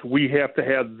with we have to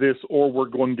have this or we're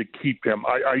going to keep him.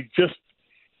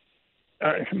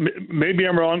 Maybe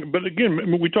I'm wrong, but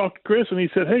again, we talked to Chris and he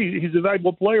said, hey, he's a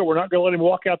valuable player. We're not going to let him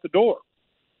walk out the door.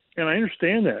 And I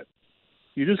understand that.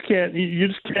 You just can't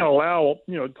allow,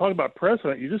 talk about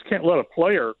precedent. You just can't let a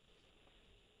player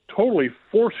totally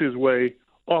force his way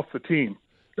off the team,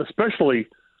 especially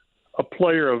a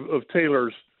player of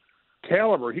Taylor's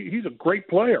caliber. He's a great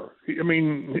player. He's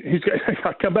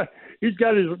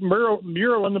got his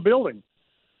mural in the building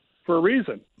for a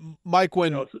reason. Mike,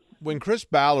 when Chris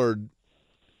Ballard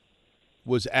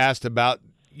was asked about,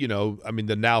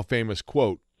 the now famous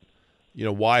quote,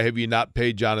 why have you not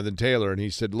paid Jonathan Taylor? And he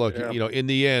said, look, in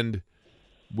the end,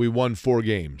 we won 4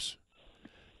 games.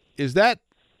 Is that,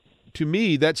 to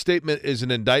me, that statement is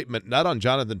an indictment not on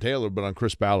Jonathan Taylor, but on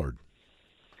Chris Ballard?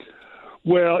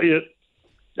 Well, you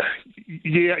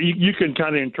can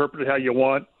kind of interpret it how you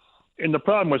want. And the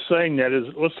problem with saying that is,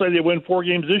 let's say they win 4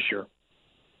 games this year.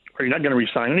 Are you not going to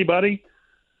re-sign anybody?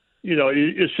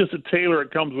 It's just that Taylor,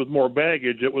 it comes with more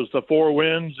baggage. It was the 4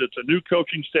 wins. It's a new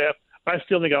coaching staff. I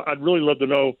still think I'd really love to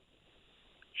know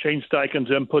Shane Steichen's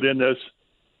input in this.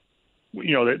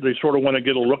 They sort of want to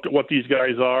get a look at what these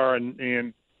guys are.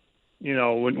 And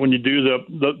when you do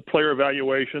the player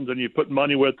evaluations and you put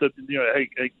money with it, hey,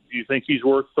 do you think he's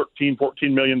worth $13,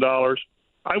 $14 million?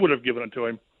 I would have given it to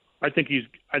him. I think he's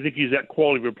that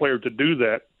quality of a player to do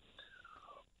that.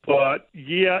 But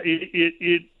yeah,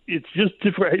 it's just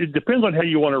different. It depends on how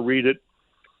you want to read it.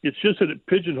 It's just that it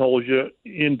pigeonholes you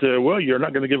into, well, you're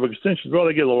not going to give extensions. Well,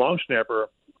 they give a long snapper,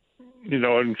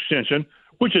 an extension,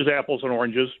 which is apples and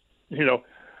oranges.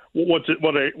 What's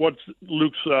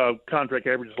Luke's contract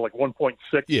average is like 1.6.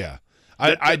 Yeah.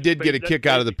 I did get a kick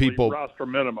out of the people. Roster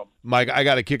minimum. Mike, I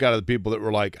got a kick out of the people that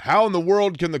were like, how in the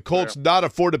world can the Colts not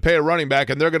afford to pay a running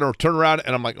back and they're going to turn around?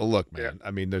 And I'm like, oh, look, man,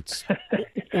 that's –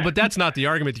 Well, but that's not the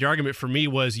argument. The argument for me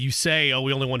was you say,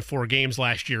 we only won 4 games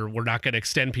last year. We're not going to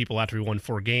extend people after we won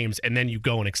 4 games, and then you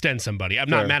go and extend somebody. I'm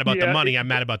not mad about the money. I'm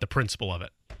mad about the principle of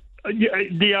it.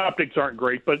 The optics aren't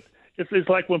great, but it's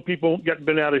like when people get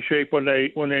bent out of shape when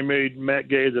they made Matt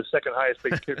Gay the second highest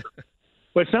paid kicker.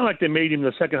 But it's not like they made him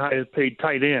the second highest paid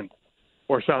tight end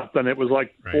or something. It was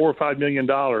like $4 or $5 million.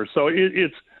 So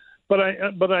but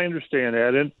I understand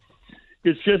that, and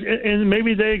it's just, and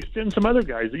maybe they extend some other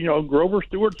guys. Grover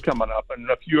Stewart's coming up, and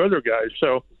a few other guys.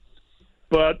 So,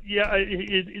 but yeah,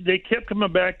 they kept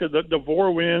coming back to the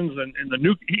 4 wins and the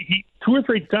new. He 2 or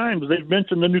 3 times they've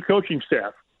mentioned the new coaching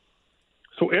staff.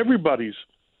 So everybody's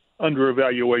under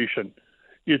evaluation.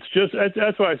 It's just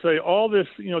that's why I say all this.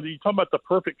 You talk about the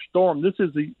perfect storm. This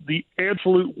is the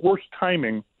absolute worst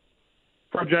timing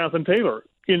for Jonathan Taylor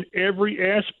in every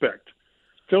aspect.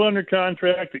 Still under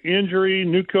contract, the injury,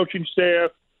 new coaching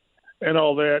staff, and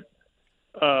all that.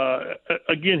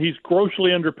 Again, he's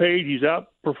grossly underpaid. He's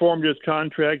outperformed his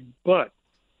contract, but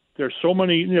there's so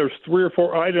many. There's 3 or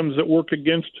 4 items that work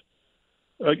against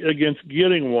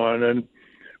getting one, and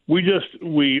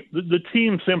the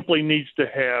team simply needs to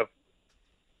have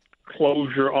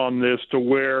closure on this to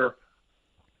where,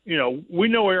 we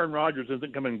know Aaron Rodgers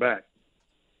isn't coming back.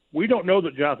 We don't know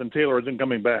that Jonathan Taylor isn't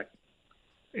coming back,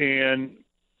 and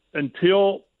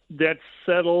until that's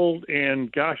settled, and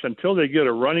until they get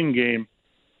a running game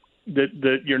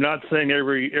that you're not saying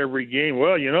every game,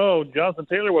 well, Jonathan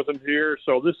Taylor wasn't here,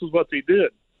 so this is what they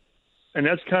did. And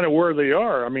that's kind of where they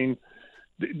are. I mean,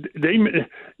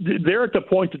 they're at the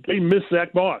point that they miss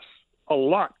Zach Moss a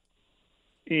lot.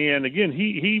 And, again,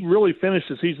 he really finished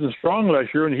the season strong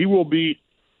last year, and he will be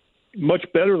much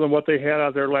better than what they had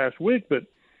out there last week. But,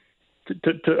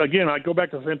 again, I go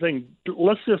back to the same thing.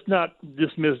 Let's just not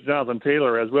dismiss Jonathan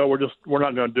Taylor as, well, we're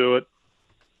not going to do it,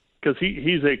 because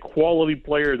he's a quality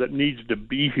player that needs to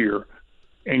be here,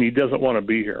 and he doesn't want to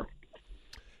be here.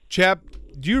 Chap,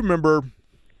 do you remember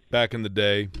back in the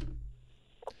day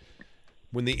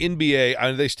when the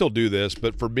NBA, they still do this,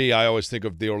 but for me, I always think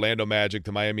of the Orlando Magic,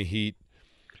 the Miami Heat,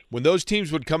 when those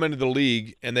teams would come into the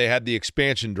league and they had the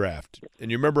expansion draft,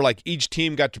 and you remember like each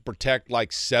team got to protect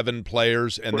like 7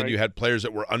 players, and then you had players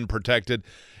that were unprotected,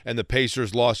 and the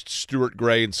Pacers lost Stuart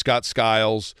Gray and Scott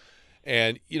Skiles,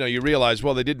 and you realize,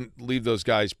 well, they didn't leave those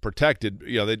guys protected.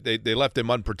 They left them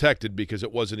unprotected because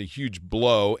it wasn't a huge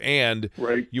blow, and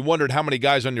you wondered how many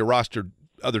guys on your roster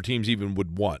other teams even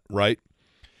would want, right?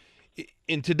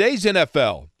 In today's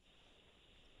NFL,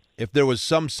 if there was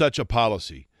some such a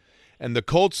policy, and the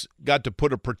Colts got to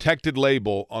put a protected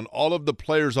label on all of the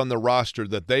players on the roster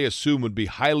that they assume would be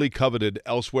highly coveted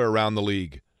elsewhere around the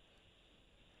league,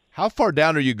 how far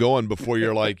down are you going before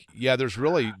you're like, yeah, there's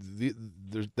really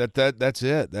that's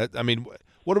it?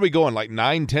 What are we going, like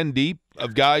 9-10 deep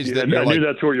of guys? Yeah, I knew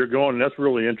that's where you're going, and that's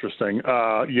really interesting.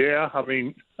 I'd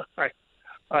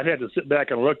have to sit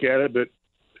back and look at it, but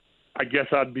I guess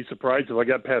I'd be surprised if I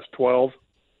got past 12.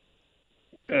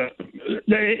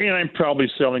 And I'm probably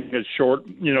selling it short.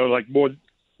 Boy,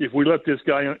 if we let this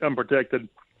guy unprotected,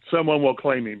 someone will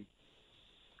claim him.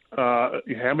 How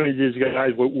many of these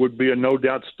guys would be a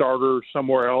no-doubt starter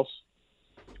somewhere else?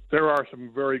 There are some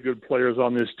very good players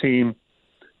on this team.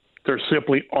 There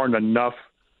simply aren't enough.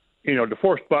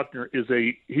 DeForest Buckner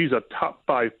he's a top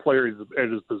 5 player at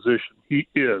his position. He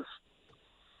is.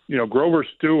 Grover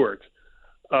Stewart,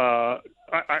 Zaire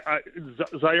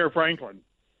Franklin,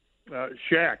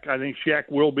 Shaq. I think Shaq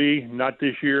will be, not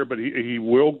this year, but he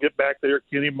will get back there.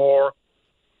 Kenny Moore.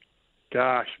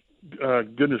 Gosh,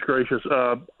 goodness gracious.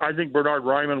 I think Bernard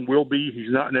Ryman will be.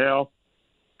 He's not now.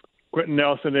 Quentin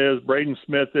Nelson is. Braden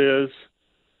Smith is.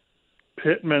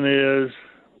 Pittman is.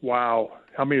 Wow.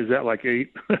 How many is that? Like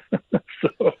 8?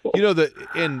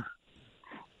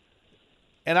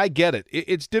 And I get it.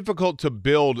 It's difficult to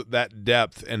build that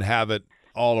depth and have it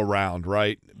all around,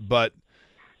 right? But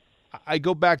I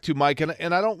go back to Mike, and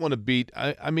I don't want to beat –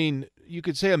 I mean, you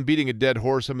could say I'm beating a dead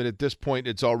horse. I mean, at this point,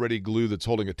 it's already glue that's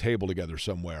holding a table together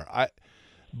somewhere.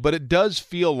 But it does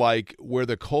feel like where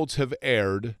the Colts have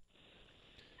erred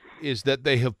is that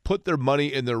they have put their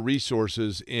money and their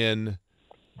resources in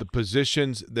the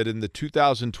positions that in the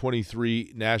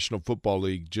 2023 National Football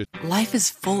League just – Life is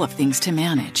full of things to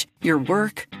manage. Your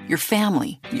work, your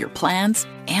family, your plans,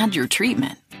 and your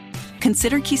treatment.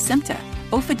 Consider Kesimpta,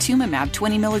 ofatumumab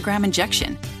 20 milligram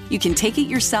injection. You can take it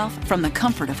yourself from the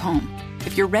comfort of home.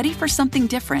 If you're ready for something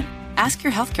different, ask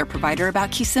your healthcare provider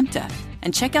about Kesimpta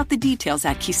and check out the details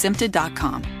at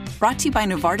kesimpta.com. Brought to you by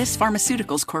Novartis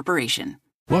Pharmaceuticals Corporation.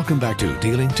 Welcome back to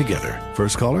Dealing Together.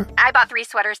 First caller? I bought 3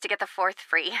 sweaters to get the 4th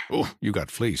free. Oh, you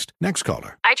got fleeced. Next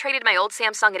caller? I traded my old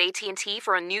Samsung at AT&T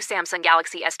for a new Samsung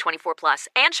Galaxy S24 Plus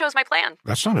and chose my plan.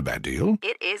 That's not a bad deal.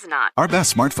 It is not. Our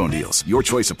best smartphone deals. Your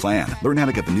choice of plan. Learn how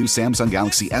to get the new Samsung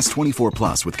Galaxy S24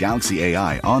 Plus with Galaxy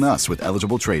AI on us with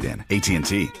eligible trade-in.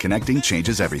 AT&T. Connecting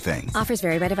changes everything. Offers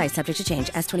vary by device. Subject to change.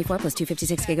 S24 plus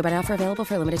 256 gigabyte offer available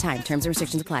for a limited time. Terms and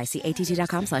restrictions apply. See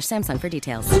att.com/Samsung for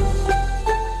details.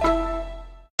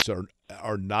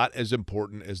 Are not as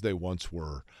important as they once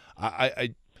were.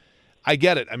 I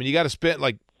get it. I mean, you got to spend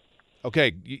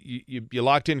okay, you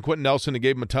locked in Quentin Nelson and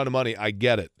gave him a ton of money. I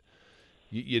get it.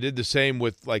 You did the same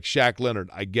with like Shaq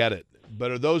Leonard. I get it. But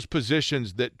are those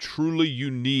positions that truly you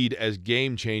need as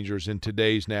game changers in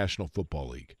today's National Football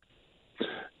League?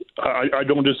 I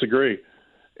don't disagree.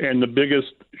 And the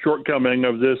biggest shortcoming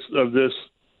of this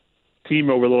team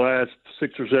over the last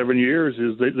 6 or 7 years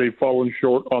is they've fallen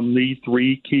short on the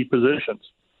 3 key positions: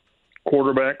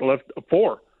 quarterback, left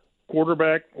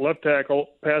tackle,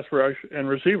 pass rush, and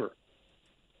receiver.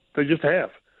 They just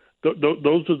have. Those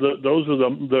are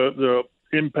the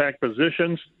impact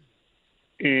positions,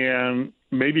 and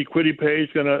maybe Kwity Paye is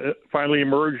going to finally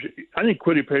emerge. I think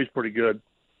Kwity Paye is pretty good.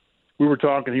 We were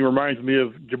talking. He reminds me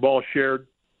of Jabal Sherrod,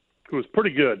 who was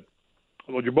pretty good.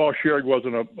 Well, Jabal Sherrod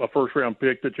wasn't a first-round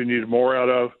pick that you needed more out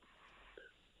of.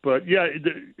 But, yeah,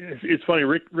 it's funny.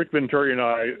 Rick Venturi and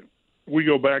I, we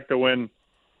go back to when,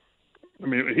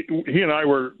 he and I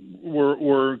were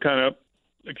kind of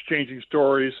exchanging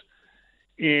stories.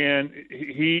 And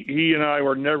he and I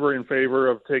were never in favor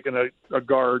of taking a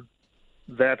guard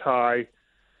that high.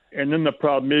 And then the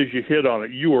problem is you hit on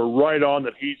it. You were right on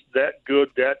that he's that good,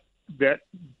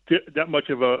 that much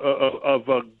of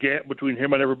a gap between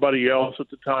him and everybody else at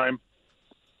the time.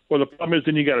 Well, the problem is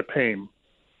then you got to pay him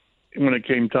when it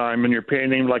came time, and you're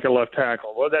paying him like a left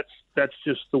tackle. Well, that's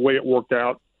just the way it worked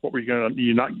out. What were you going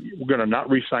to? We're going to not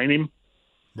re-sign him,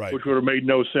 right? Which would have made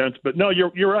no sense. But no,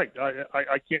 you're right.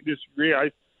 I can't disagree.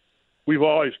 We've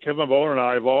always, Kevin Bowler and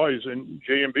I have always, and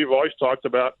JMB have always talked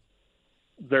about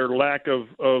their lack of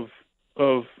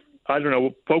I don't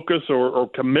know, focus or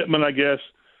commitment, I guess,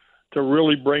 to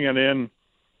really bringing in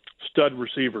stud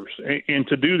receivers. And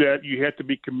to do that, you have to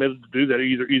be committed to do that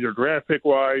either draft pick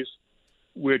wise,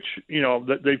 which, you know,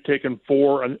 that they've taken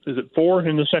 4 in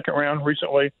the second round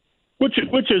recently, which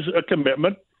is a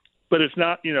commitment, but it's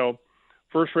not, you know,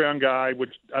 first round guy,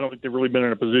 which I don't think they've really been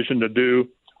in a position to do,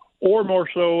 or more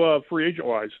so free agent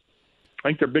wise. I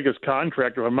think their biggest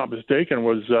contract, if I'm not mistaken,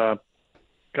 was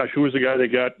who was the guy they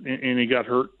got and he got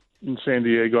hurt in San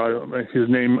Diego? His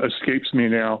name escapes me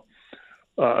now.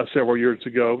 Several years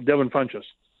ago, Devin Funchess.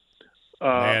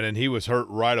 Man, and he was hurt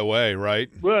right away, right?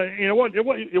 Well, you know what? It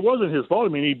wasn't his fault.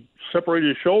 I mean, he separated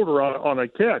his shoulder on a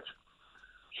catch.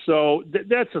 So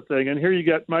that's the thing. And here you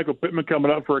got Michael Pittman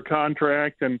coming up for a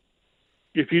contract, and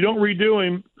if you don't redo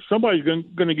him, somebody's going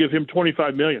to give him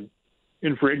 $25 million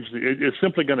in free agency. It's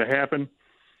simply going to happen.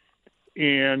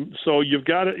 And so you've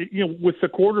got to, you know, with the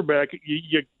quarterback,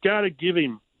 you got to give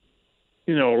him,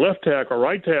 you know, left tackle,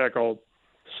 right tackle,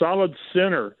 solid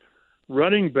center,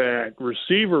 running back,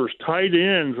 receivers, tight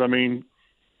ends. I mean,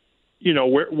 you know,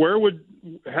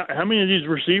 how many of these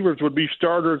receivers would be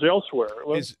starters elsewhere?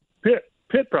 Well,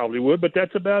 Pitt probably would, but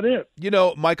that's about it. You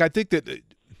know, Mike, I think that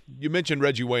you mentioned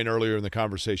Reggie Wayne earlier in the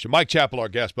conversation. Mike Chappell, our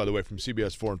guest, by the way, from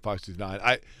CBS 4 and Fox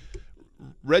 9.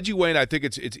 Reggie Wayne, I think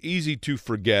it's easy to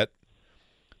forget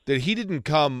that he didn't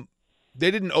come –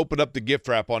 they didn't open up the gift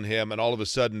wrap on him and all of a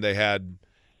sudden they had –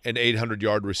 an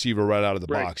 800-yard receiver right out of the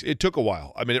box. It took a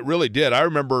while. I mean, it really did. I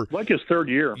remember – like his third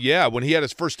year. Yeah, when he had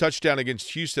his first touchdown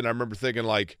against Houston, I remember thinking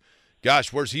like,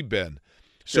 gosh, where's he been?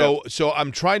 So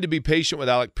I'm trying to be patient with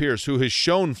Alec Pierce, who has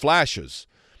shown flashes.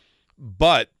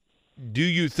 But do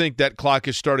you think that clock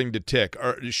is starting to tick?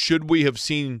 Or should we have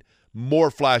seen more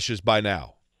flashes by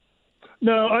now?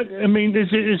 No, I mean,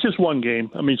 it's just one game.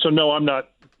 I mean, so no, I'm not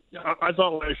 – I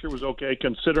thought last year was okay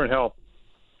considering how –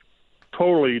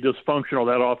 totally dysfunctional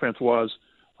that offense was.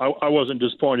 I wasn't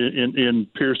disappointed in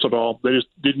Pierce at all. They just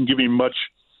didn't give him much.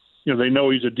 You know, they know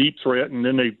he's a deep threat, and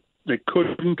then they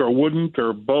couldn't or wouldn't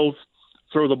or both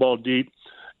throw the ball deep.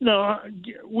 No,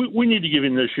 we need to give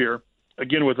him this year,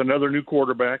 again, with another new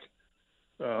quarterback.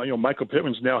 You know, Michael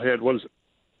Pittman's now had,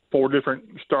 4 different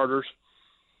starters,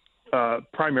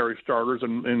 primary starters,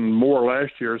 and more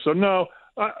last year. So, no,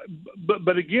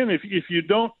 but again, if you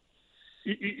don't,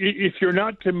 if you're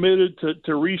not committed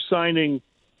to re-signing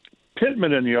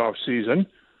Pittman in the offseason,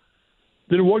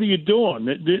 then what are you doing?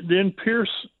 Then Pierce,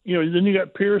 you know, then you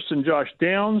got Pierce and Josh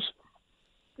Downs,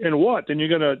 and what? Then you're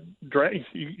going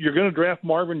to draft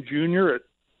Marvin Jr. at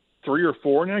 3 or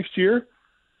 4 next year.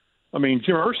 I mean,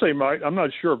 Jim Irsay might. I'm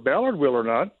not sure if Ballard will or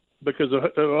not because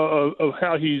of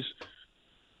how he's,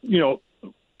 you know,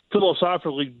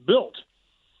 philosophically built.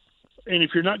 And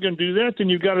if you're not going to do that, then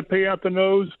you've got to pay out the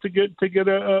nose to get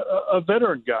a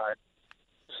veteran guy.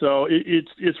 So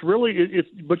it's really.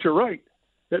 But you're right.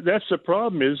 That's the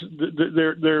problem is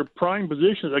their prime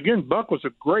positions. Again, Buck was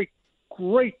a great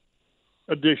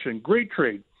addition, great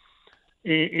trade,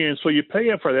 and so you pay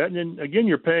up for that. And then again,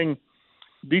 you're paying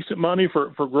decent money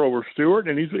for Grover Stewart,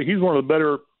 and he's one of the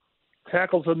better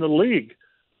tackles in the league.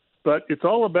 But it's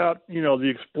all about, you know, the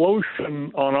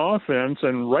explosion on offense.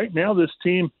 And right now, this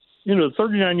team. You know, the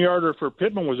 39-yarder for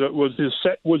Pittman was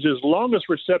his longest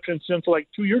reception since like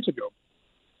 2 years ago,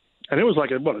 and it was like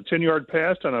a 10-yard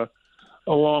pass and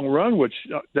a long run, which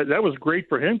that was great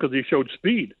for him because he showed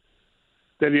speed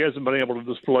that he hasn't been able to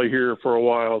display here for a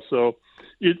while. So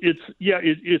it's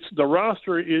the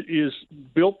roster is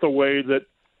built the way that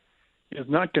is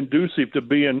not conducive to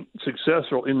being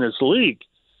successful in this league,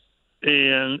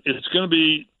 and it's going to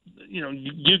be. You know,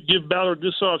 you give Ballard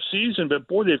this off season, but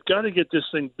boy, they've got to get this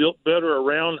thing built better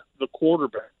around the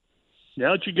quarterback.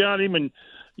 Now that you got him, and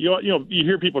you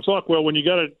hear people talk. Well, when you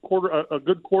got a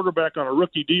good quarterback on a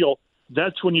rookie deal,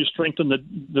 that's when you strengthen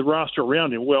the roster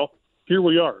around him. Well, here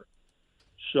we are.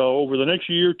 So over the next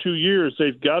year, 2 years,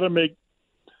 they've got to make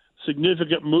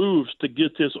significant moves to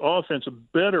get this offense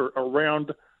better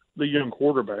around the young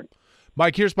quarterback.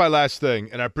 Mike, here's my last thing,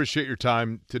 and I appreciate your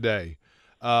time today.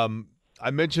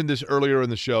 I mentioned this earlier in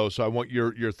the show, so I want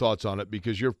your thoughts on it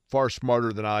because you're far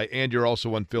smarter than I, and you're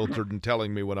also unfiltered and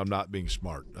telling me when I'm not being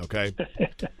smart, okay?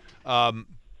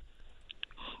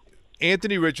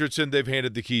 Anthony Richardson, they've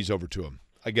handed the keys over to him.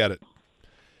 I get it.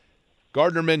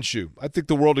 Gardner Minshew. I think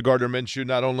the world of Gardner Minshew,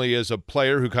 not only as a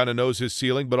player who kind of knows his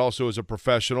ceiling, but also as a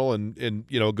professional and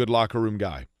a good locker room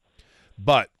guy.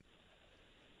 But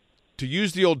to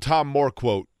use the old Tom Moore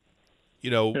quote,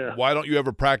 why don't you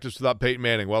ever practice without Peyton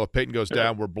Manning? Well, if Peyton goes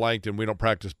down, we're blanked, and we don't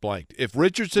practice blanked. If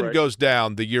Richardson goes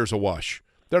down, the year's a wash.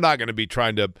 They're not going to be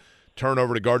trying to turn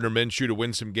over to Gardner Minshew to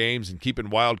win some games and keep in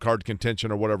wild card contention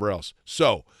or whatever else.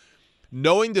 So,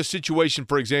 knowing the situation,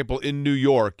 for example, in New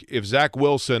York, if Zach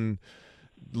Wilson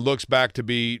looks back to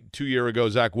be 2 years ago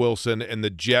Zach Wilson and the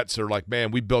Jets are like,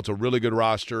 man, we built a really good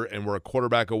roster and we're a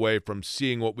quarterback away from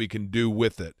seeing what we can do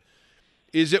with it.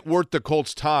 Is it worth the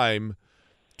Colts' time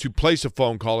to place a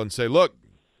phone call and say, look,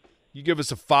 you give us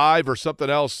a 5 or something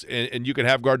else and you can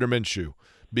have Gardner Minshew?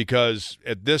 Because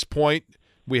at this point,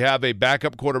 we have a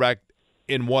backup quarterback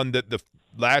in one that the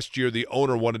last year the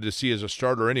owner wanted to see as a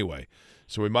starter anyway.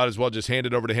 So we might as well just hand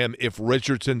it over to him if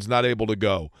Richardson's not able to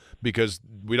go, because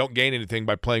we don't gain anything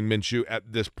by playing Minshew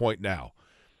at this point now.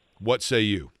 What say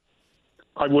you?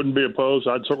 I wouldn't be opposed.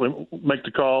 I'd certainly make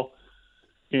the call.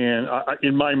 And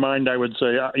in my mind, I would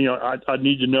say, I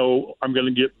need to know I'm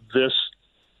going to get this,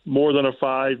 more than a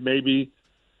 5, maybe.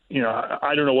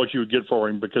 I don't know what you would get for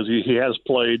him because he has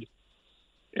played,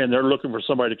 and they're looking for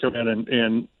somebody to come in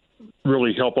and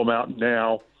really help him out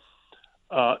now.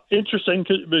 Interesting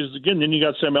because again, then you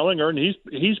got Sam Ehlinger, and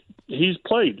he's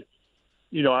played.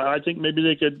 I think maybe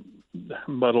they could,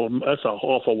 but that's an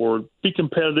awful word. Be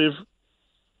competitive,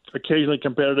 occasionally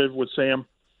competitive with Sam.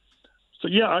 So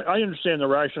yeah, I understand the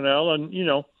rationale, and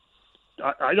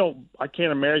I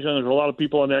can't imagine there's a lot of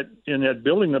people in that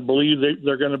building that believe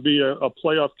they're going to be a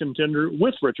playoff contender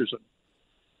with Richardson.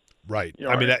 Right.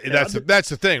 I mean that's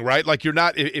the thing, right? Like you're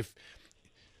not If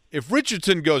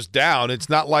Richardson goes down, it's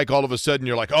not like all of a sudden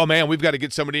you're like, oh, man, we've got to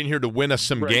get somebody in here to win us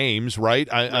some games,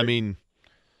 right? I mean,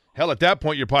 hell, at that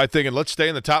point you're probably thinking, let's stay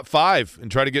in the top 5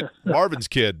 and try to get Marvin's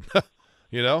kid, I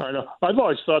know. I've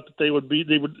always thought that they would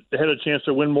had a chance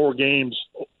to win more games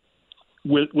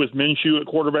with Minshew at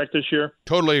quarterback this year.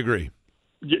 Totally agree.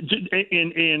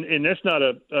 And that's not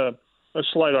a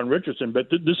slight on Richardson, but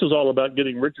this is all about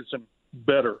getting Richardson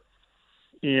better.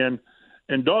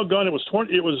 And doggone, it was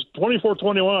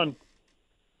 24-21.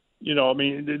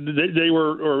 They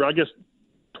were, or I guess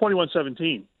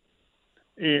 21-17.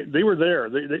 And they were there.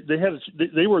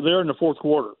 They were there in the fourth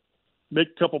quarter. Make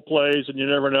a couple plays, and you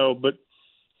never know. But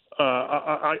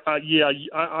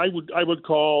I would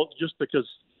call just because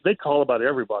they call about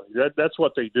everybody. That's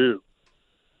what they do.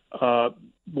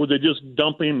 Would they just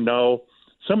dump him? No.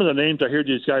 Some of the names I hear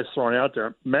these guys throwing out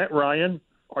there. Matt Ryan.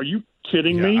 Are you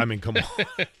kidding me? I mean, come on.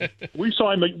 We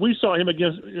saw him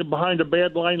behind a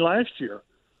bad line last year,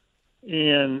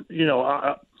 and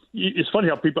it's funny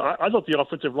how people. I thought the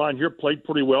offensive line here played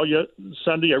pretty well yet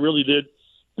Sunday. I really did.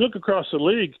 Look across the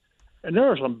league, and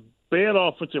there are some bad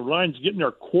offensive lines getting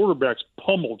their quarterbacks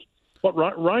pummeled. But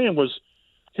Ryan was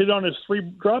hit on his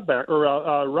 3 dropback,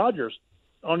 or Rodgers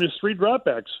on his 3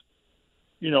 dropbacks,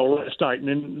 last night, and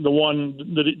then the one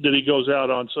that he goes out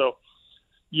on. So.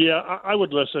 Yeah, I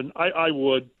would listen. I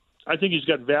would. I think he's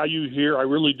got value here. I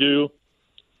really do.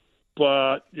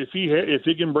 But if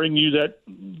he can bring you that,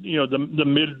 the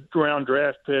mid-round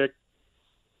draft pick,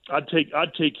 I'd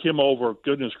take him over.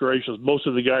 Goodness gracious, most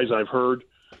of the guys I've heard,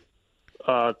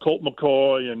 Colt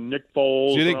McCoy and Nick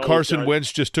Foles. Do you think Carson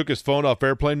Wentz just took his phone off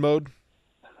airplane mode?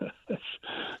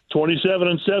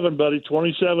 27-7, buddy.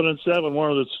 27-7.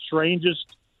 One of the strangest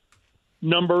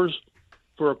numbers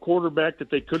for a quarterback that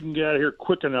they couldn't get out of here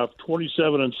quick enough,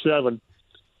 27-7.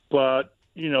 But,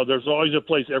 there's always a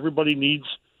place. Everybody needs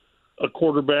a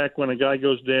quarterback when a guy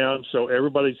goes down, so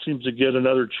everybody seems to get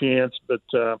another chance. But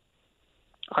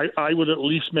I would at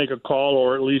least make a call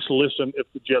or at least listen if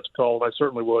the Jets called. I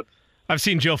certainly would. I've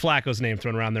seen Joe Flacco's name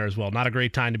thrown around there as well. Not a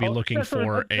great time to be looking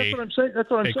for a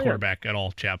quarterback at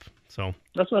all, Chap. So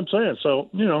that's what I'm saying. So,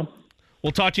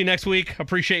 We'll talk to you next week.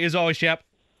 Appreciate you as always, Chap.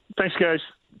 Thanks, guys.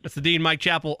 That's the Dean, Mike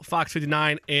Chappell, Fox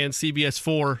 59 and CBS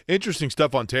 4. Interesting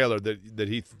stuff on Taylor that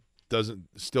he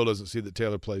still doesn't see that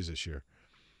Taylor plays this year.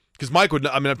 Because Mike would.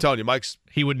 I'm telling you,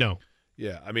 he would know.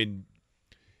 Yeah,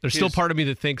 there's still part of me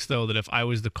that thinks though that if I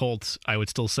was the Colts, I would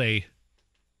still say,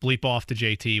 bleep off to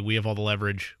JT. We have all the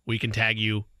leverage. We can tag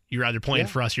you. You're either playing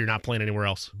for us or you're not playing anywhere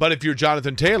else. But if you're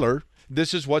Jonathan Taylor,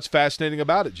 this is what's fascinating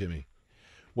about it, Jimmy.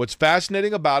 What's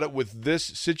fascinating about it with this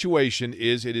situation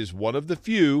is it is one of the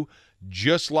few.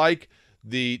 Just like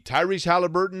The Tyrese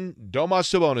Halliburton, Domas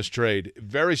Sabonis trade.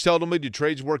 Very seldomly do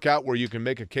trades work out where you can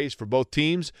make a case for both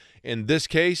teams. In this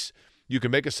case, you can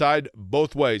make a side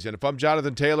both ways. And if I'm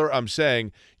Jonathan Taylor, I'm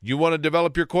saying you want to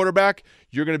develop your quarterback,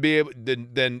 you're going to be able.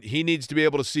 Then he needs to be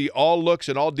able to see all looks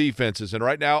and all defenses. And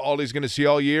right now, all he's going to see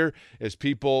all year is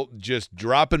people just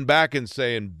dropping back and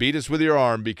saying, "Beat us with your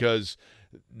arm," because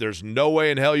there's no way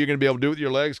in hell you're going to be able to do it with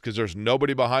your legs because there's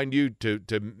nobody behind you to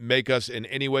make us in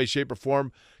any way, shape, or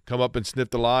form come up and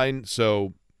sniff the line.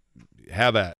 So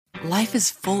have at. Life is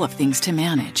full of things to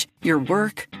manage. Your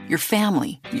work, your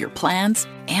family, your plans,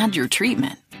 and your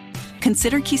treatment.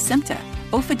 Consider Kesimpta,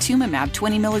 ofatumumab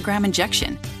 20 milligram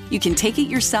injection. You can take it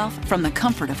yourself from the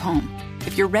comfort of home.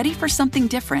 If you're ready for something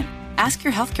different, ask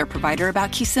your healthcare provider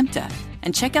about Kesimpta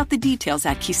and check out the details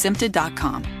at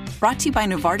kesimpta.com. Brought to you by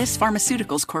Novartis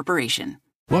Pharmaceuticals Corporation.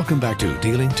 Welcome back to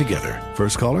Dealing Together.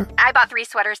 First caller? I bought 3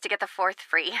 sweaters to get the 4th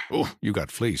free. Oh, you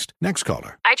got fleeced. Next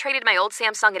caller. I traded my old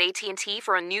Samsung at AT&T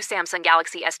for a new Samsung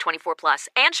Galaxy S24 Plus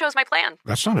and shows my plan.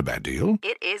 That's not a bad deal.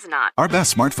 It is not. Our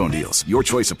best smartphone deals, your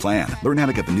choice of plan. Learn how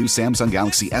to get the new Samsung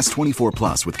Galaxy S24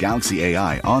 Plus with Galaxy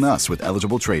AI on us with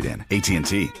eligible trade-in.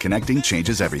 AT&T. Connecting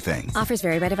changes everything. Offers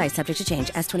vary by device, subject to change.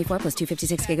 S24 plus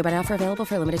 256 gigabyte offer available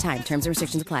for a limited time. Terms and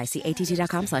restrictions apply. See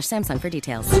att.com/Samsung for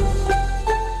details.